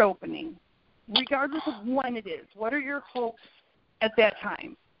start opening, regardless of when it is? What are your hopes at that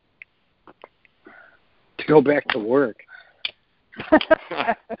time? To go back to work.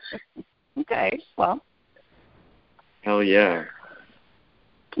 Okay, well. Hell yeah.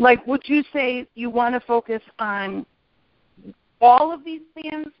 Like, would you say you want to focus on all of these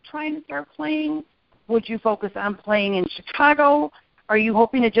bands trying to start playing? Would you focus on playing in Chicago? Are you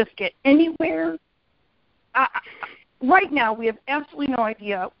hoping to just get anywhere? Right now, we have absolutely no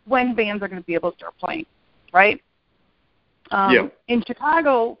idea when bands are going to be able to start playing, right? In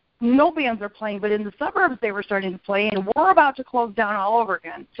Chicago, no bands are playing, but in the suburbs they were starting to play, and we're about to close down all over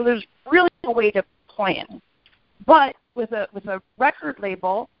again. So there's really no way to plan. But with a record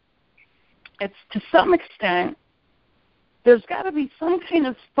label, it's to some extent, there's got to be some kind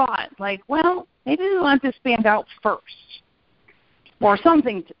of thought, like, well, maybe we want this band out first, or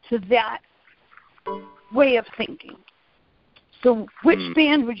something to that way of thinking. So which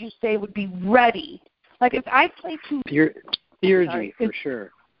band would you say would be ready? Like if I play Theurgy, for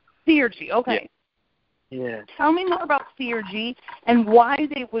sure. Theurgy, okay. Yeah. Tell me more about Theurgy and why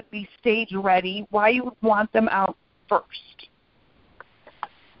they would be stage ready, why you would want them out first.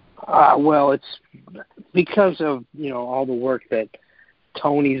 Well, it's because of, all the work that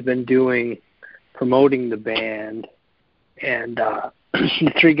Tony's been doing promoting the band, and the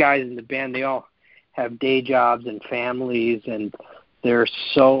 3 guys in the band, they all have day jobs and families, and they're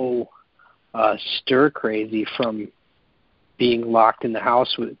so stir-crazy from being locked in the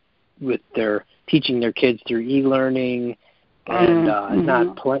house with their teaching their kids through e-learning and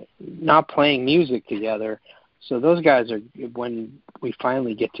not playing music together. So those guys are, when we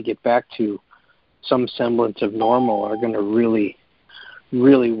finally get back to some semblance of normal, are going to really,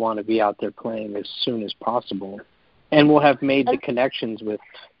 really want to be out there playing as soon as possible. And we'll have made the connections with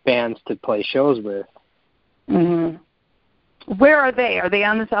bands to play shows with. Mm-hmm. Where are they? Are they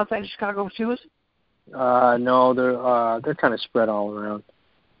on the south side of Chicago too? No, they're kind of spread all around.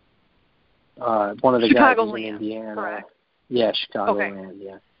 One of the guys is in Indiana. Correct. Yeah, Chicagoland.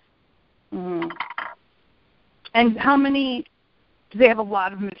 Yeah. Mm-hmm. And how many? Do they have a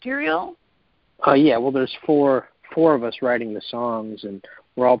lot of material? Yeah. Well, there's four of us writing the songs, and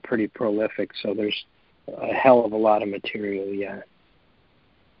we're all pretty prolific. So there's a hell of a lot of material. Yeah.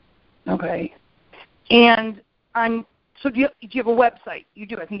 Okay. And so do you have a website? You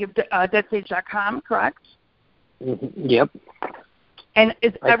do. I think you have Deadsage.com, correct? Mm-hmm. Yep. And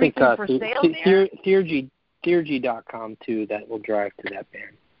is everything for sale there? Theurgy.com too. That will drive to that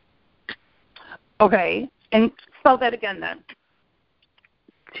band. Okay. And spell that again then.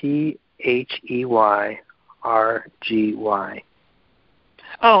 THEYRGY.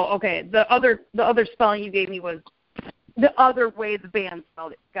 Oh, okay. The other spelling you gave me was the other way the band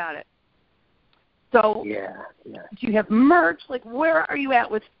spelled it. Got it. So yeah. Do you have merch? Like, where are you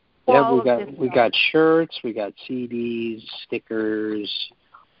at with all of this? We got shirts, we got CDs, stickers,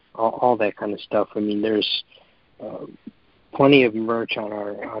 all that kind of stuff. I mean, there's plenty of merch on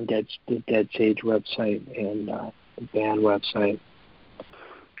the Deadsage website, and band website.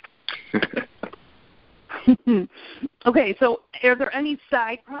 Okay, so are there any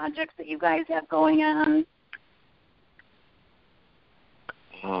side projects that you guys have going on?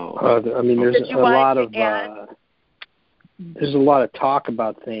 I mean, there's a lot of talk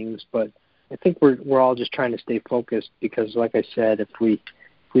about things, but I think we're all just trying to stay focused because, like I said, if we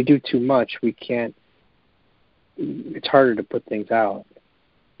do too much, we can't. It's harder to put things out.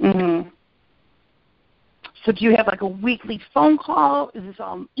 Mm-hmm. So do you have like a weekly phone call? Is this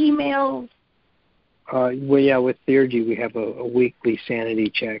all emails? Well, yeah, with Theurgy, we have a weekly sanity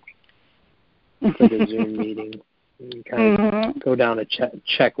check for the Zoom meeting. We kind of go down a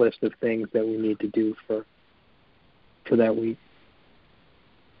checklist of things that we need to do for that week.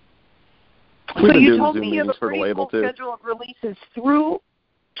 So you told me you have a pretty full schedule of releases through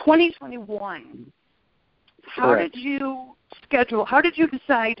 2021. How did you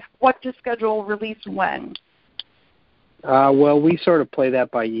decide what to schedule release when? Well, we sort of play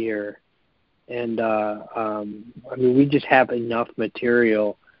that by year. And, I mean, we just have enough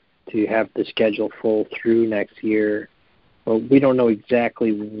material to have the schedule full through next year. But we don't know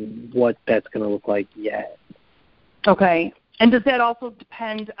exactly what that's going to look like yet. Okay. And does that also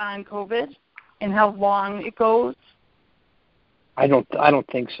depend on COVID and how long it goes? I don't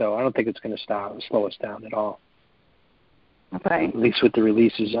think so. I don't think it's going to slow us down at all. Okay. At least with the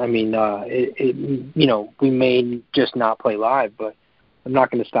releases. I mean, we may just not play live, but I'm not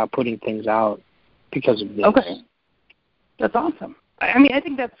going to stop putting things out because of this. Okay. That's awesome. I mean, I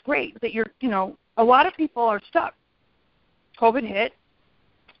think that's great that a lot of people are stuck. COVID hit,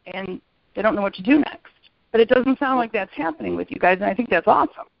 and they don't know what to do next. But it doesn't sound like that's happening with you guys, and I think that's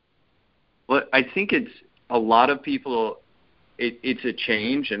awesome. Well, I think it's a lot of people, it's a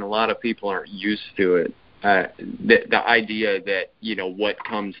change, and a lot of people aren't used to it. The idea that, what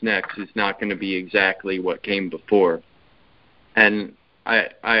comes next is not going to be exactly what came before. And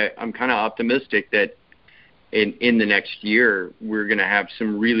I'm kind of optimistic that in the next year we're going to have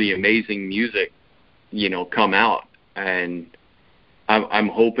some really amazing music, come out, and I'm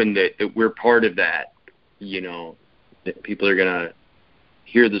hoping that we're part of that. That people are going to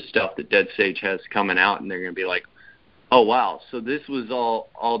hear the stuff that Deadsage has coming out, and they're going to be like, "Oh wow! So this was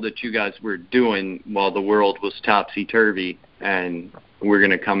all that you guys were doing while the world was topsy-turvy, and we're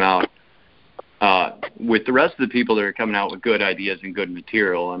going to come out." With the rest of the people that are coming out with good ideas and good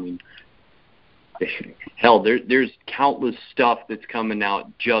material. I mean, hell, there's countless stuff that's coming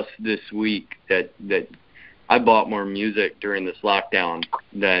out just this week that I bought more music during this lockdown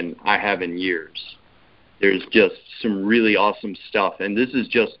than I have in years. There's just some really awesome stuff, and this is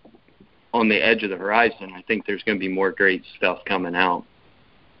just on the edge of the horizon. I think there's going to be more great stuff coming out.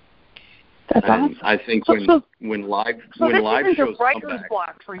 That's awesome. I think when live shows come back, this isn't a writer's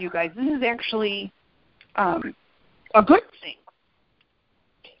block for you guys. This is actually a good thing.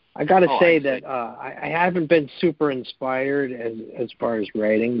 I got to say that I haven't been super inspired as far as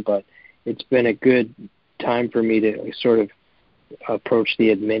writing, but it's been a good time for me to sort of approach the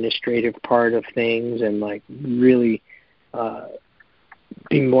administrative part of things and like really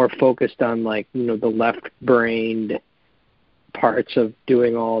be more focused on like the left-brained parts of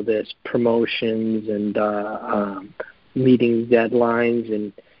doing all this promotions and meeting deadlines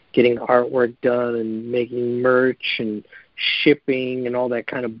and getting artwork done and making merch and shipping and all that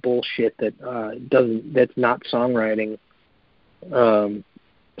kind of bullshit that's not songwriting. So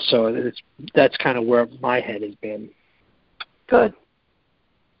that's kind of where my head has been. Good.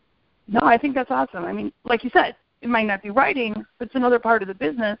 No, I think that's awesome. I mean, like you said, it might not be writing, but it's another part of the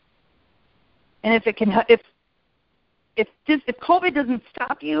business. And if COVID doesn't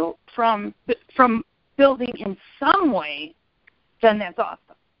stop you from building in some way, then that's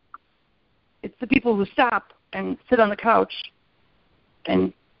awesome. It's the people who stop and sit on the couch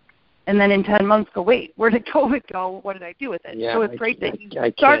and then in 10 months go, wait, where did COVID go? What did I do with it? Yeah, so it's great that you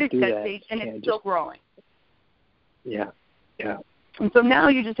I started Deadsage and it's still growing. Yeah. And so now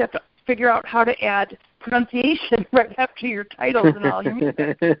you just have to figure out how to add pronunciation right after your titles and all your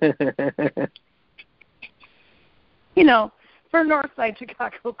music. For Northside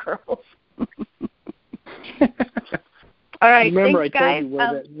Chicago girls. All right, remember thanks,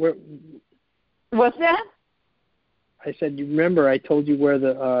 guys. What's that? I said, you remember I told you where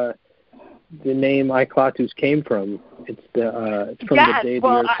the name Iklatus came from. It's from the day the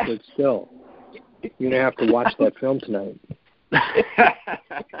earth stood still. You're going to have to watch that film tonight.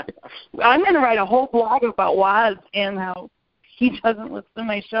 I'm going to write a whole blog about Waz and how he doesn't listen to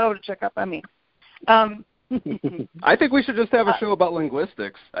my show to check up on me. I think we should just have a show about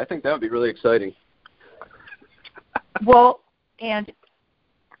linguistics. I think that would be really exciting. Well, and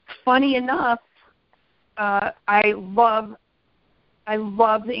funny enough, I love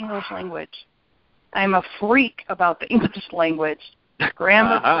the English language. I'm a freak about the English language.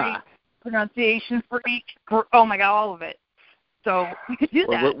 Grammar freak, pronunciation freak. Oh my God, all of it. So we could do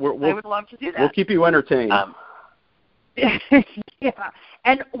that. I would love to do that. We'll keep you entertained. Yeah.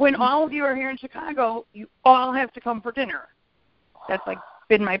 And when all of you are here in Chicago, you all have to come for dinner. That's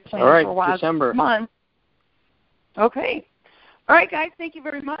been my plan for a while. December. Month. Okay. All right, guys. Thank you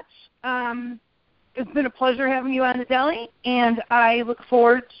very much. It's been a pleasure having you on the Deli, and I look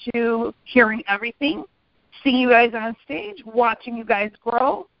forward to hearing everything, seeing you guys on stage, watching you guys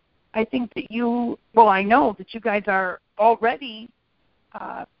grow. I think that I know that you guys are already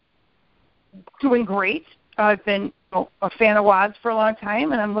doing great. I've been a fan of WADS for a long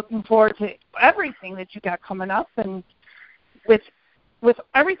time, and I'm looking forward to everything that you got coming up. And with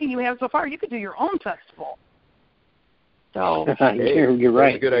everything you have so far, you could do your own festival. So you're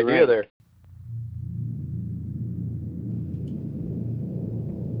right. That's a good idea there.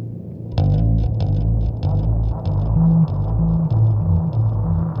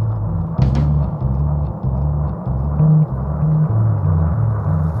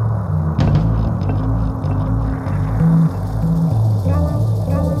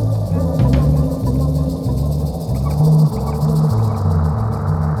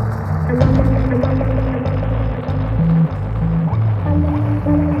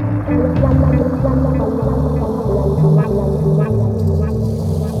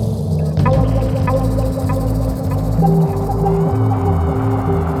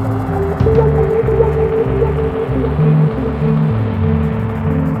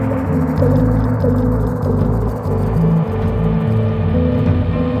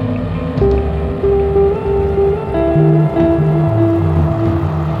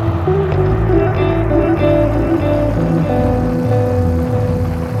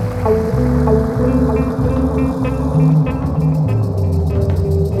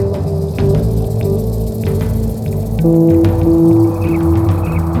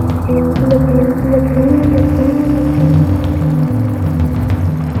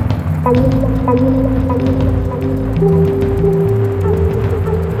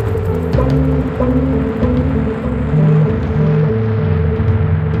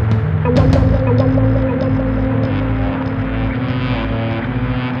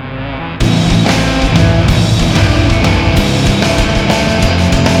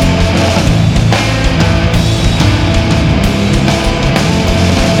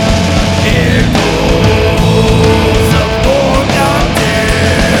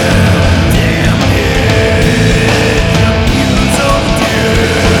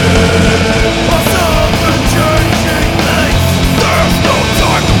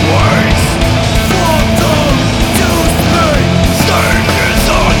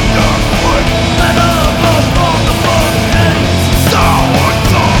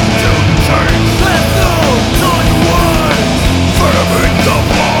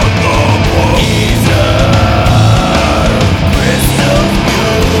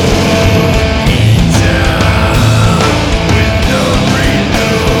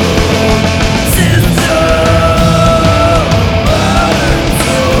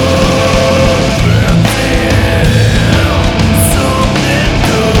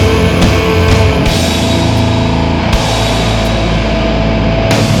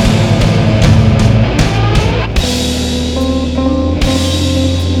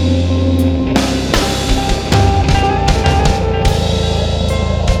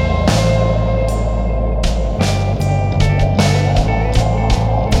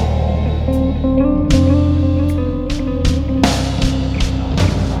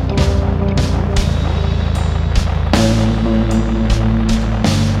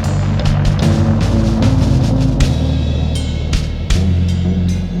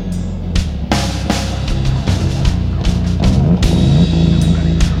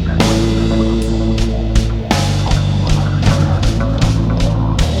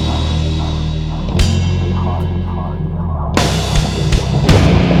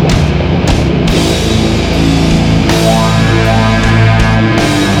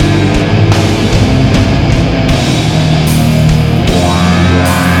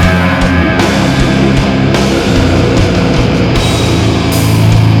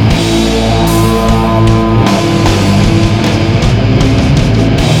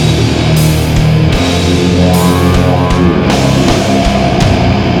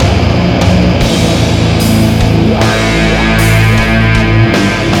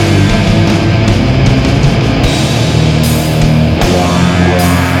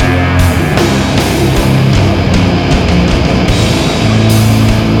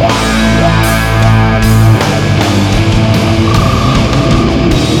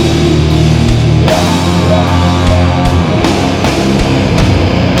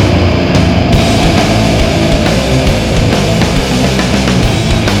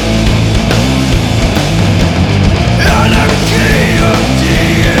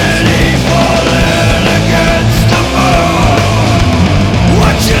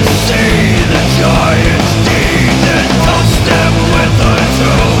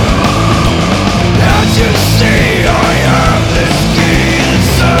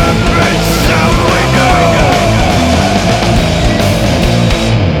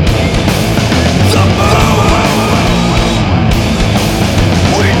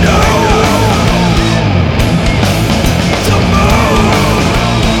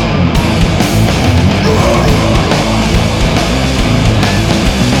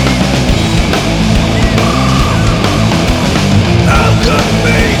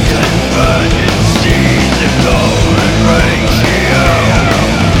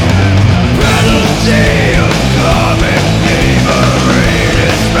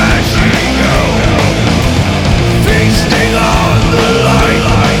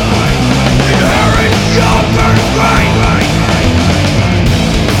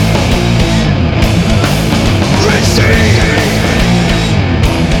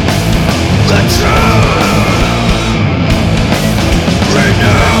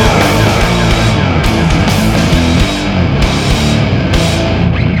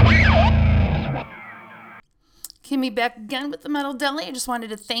 Kimmi back again with the Metal Deli. I just wanted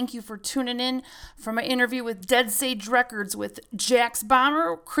to thank you for tuning in for my interview with Deadsage Records with Jax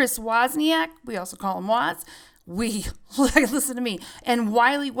Bomber, Chris Wozniak, we also call him Woz, listen to me, and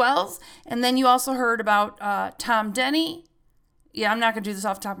Wiley Wells. And then you also heard about Tom Denny. Yeah, I'm not going to do this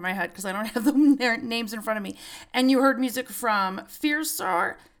off the top of my head because I don't have the names in front of me. And you heard music from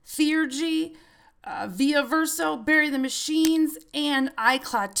Fearstar, Theurgy, Via Verso, Bury the Machines, and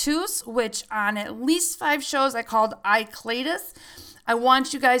Iclatus, which on at least 5 shows I called Iclatus. I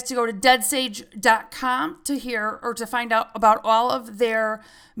want you guys to go to deadsage.com to hear or to find out about all of their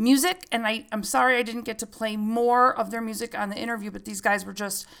music. And I'm sorry I didn't get to play more of their music on the interview, but these guys were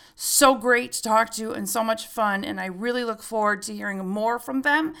just so great to talk to and so much fun. And I really look forward to hearing more from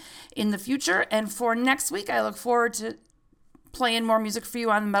them in the future. And for next week, I look forward to playing more music for you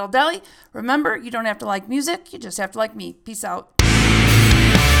on the Metal Deli. Remember, you don't have to like music, you just have to like me. Peace out.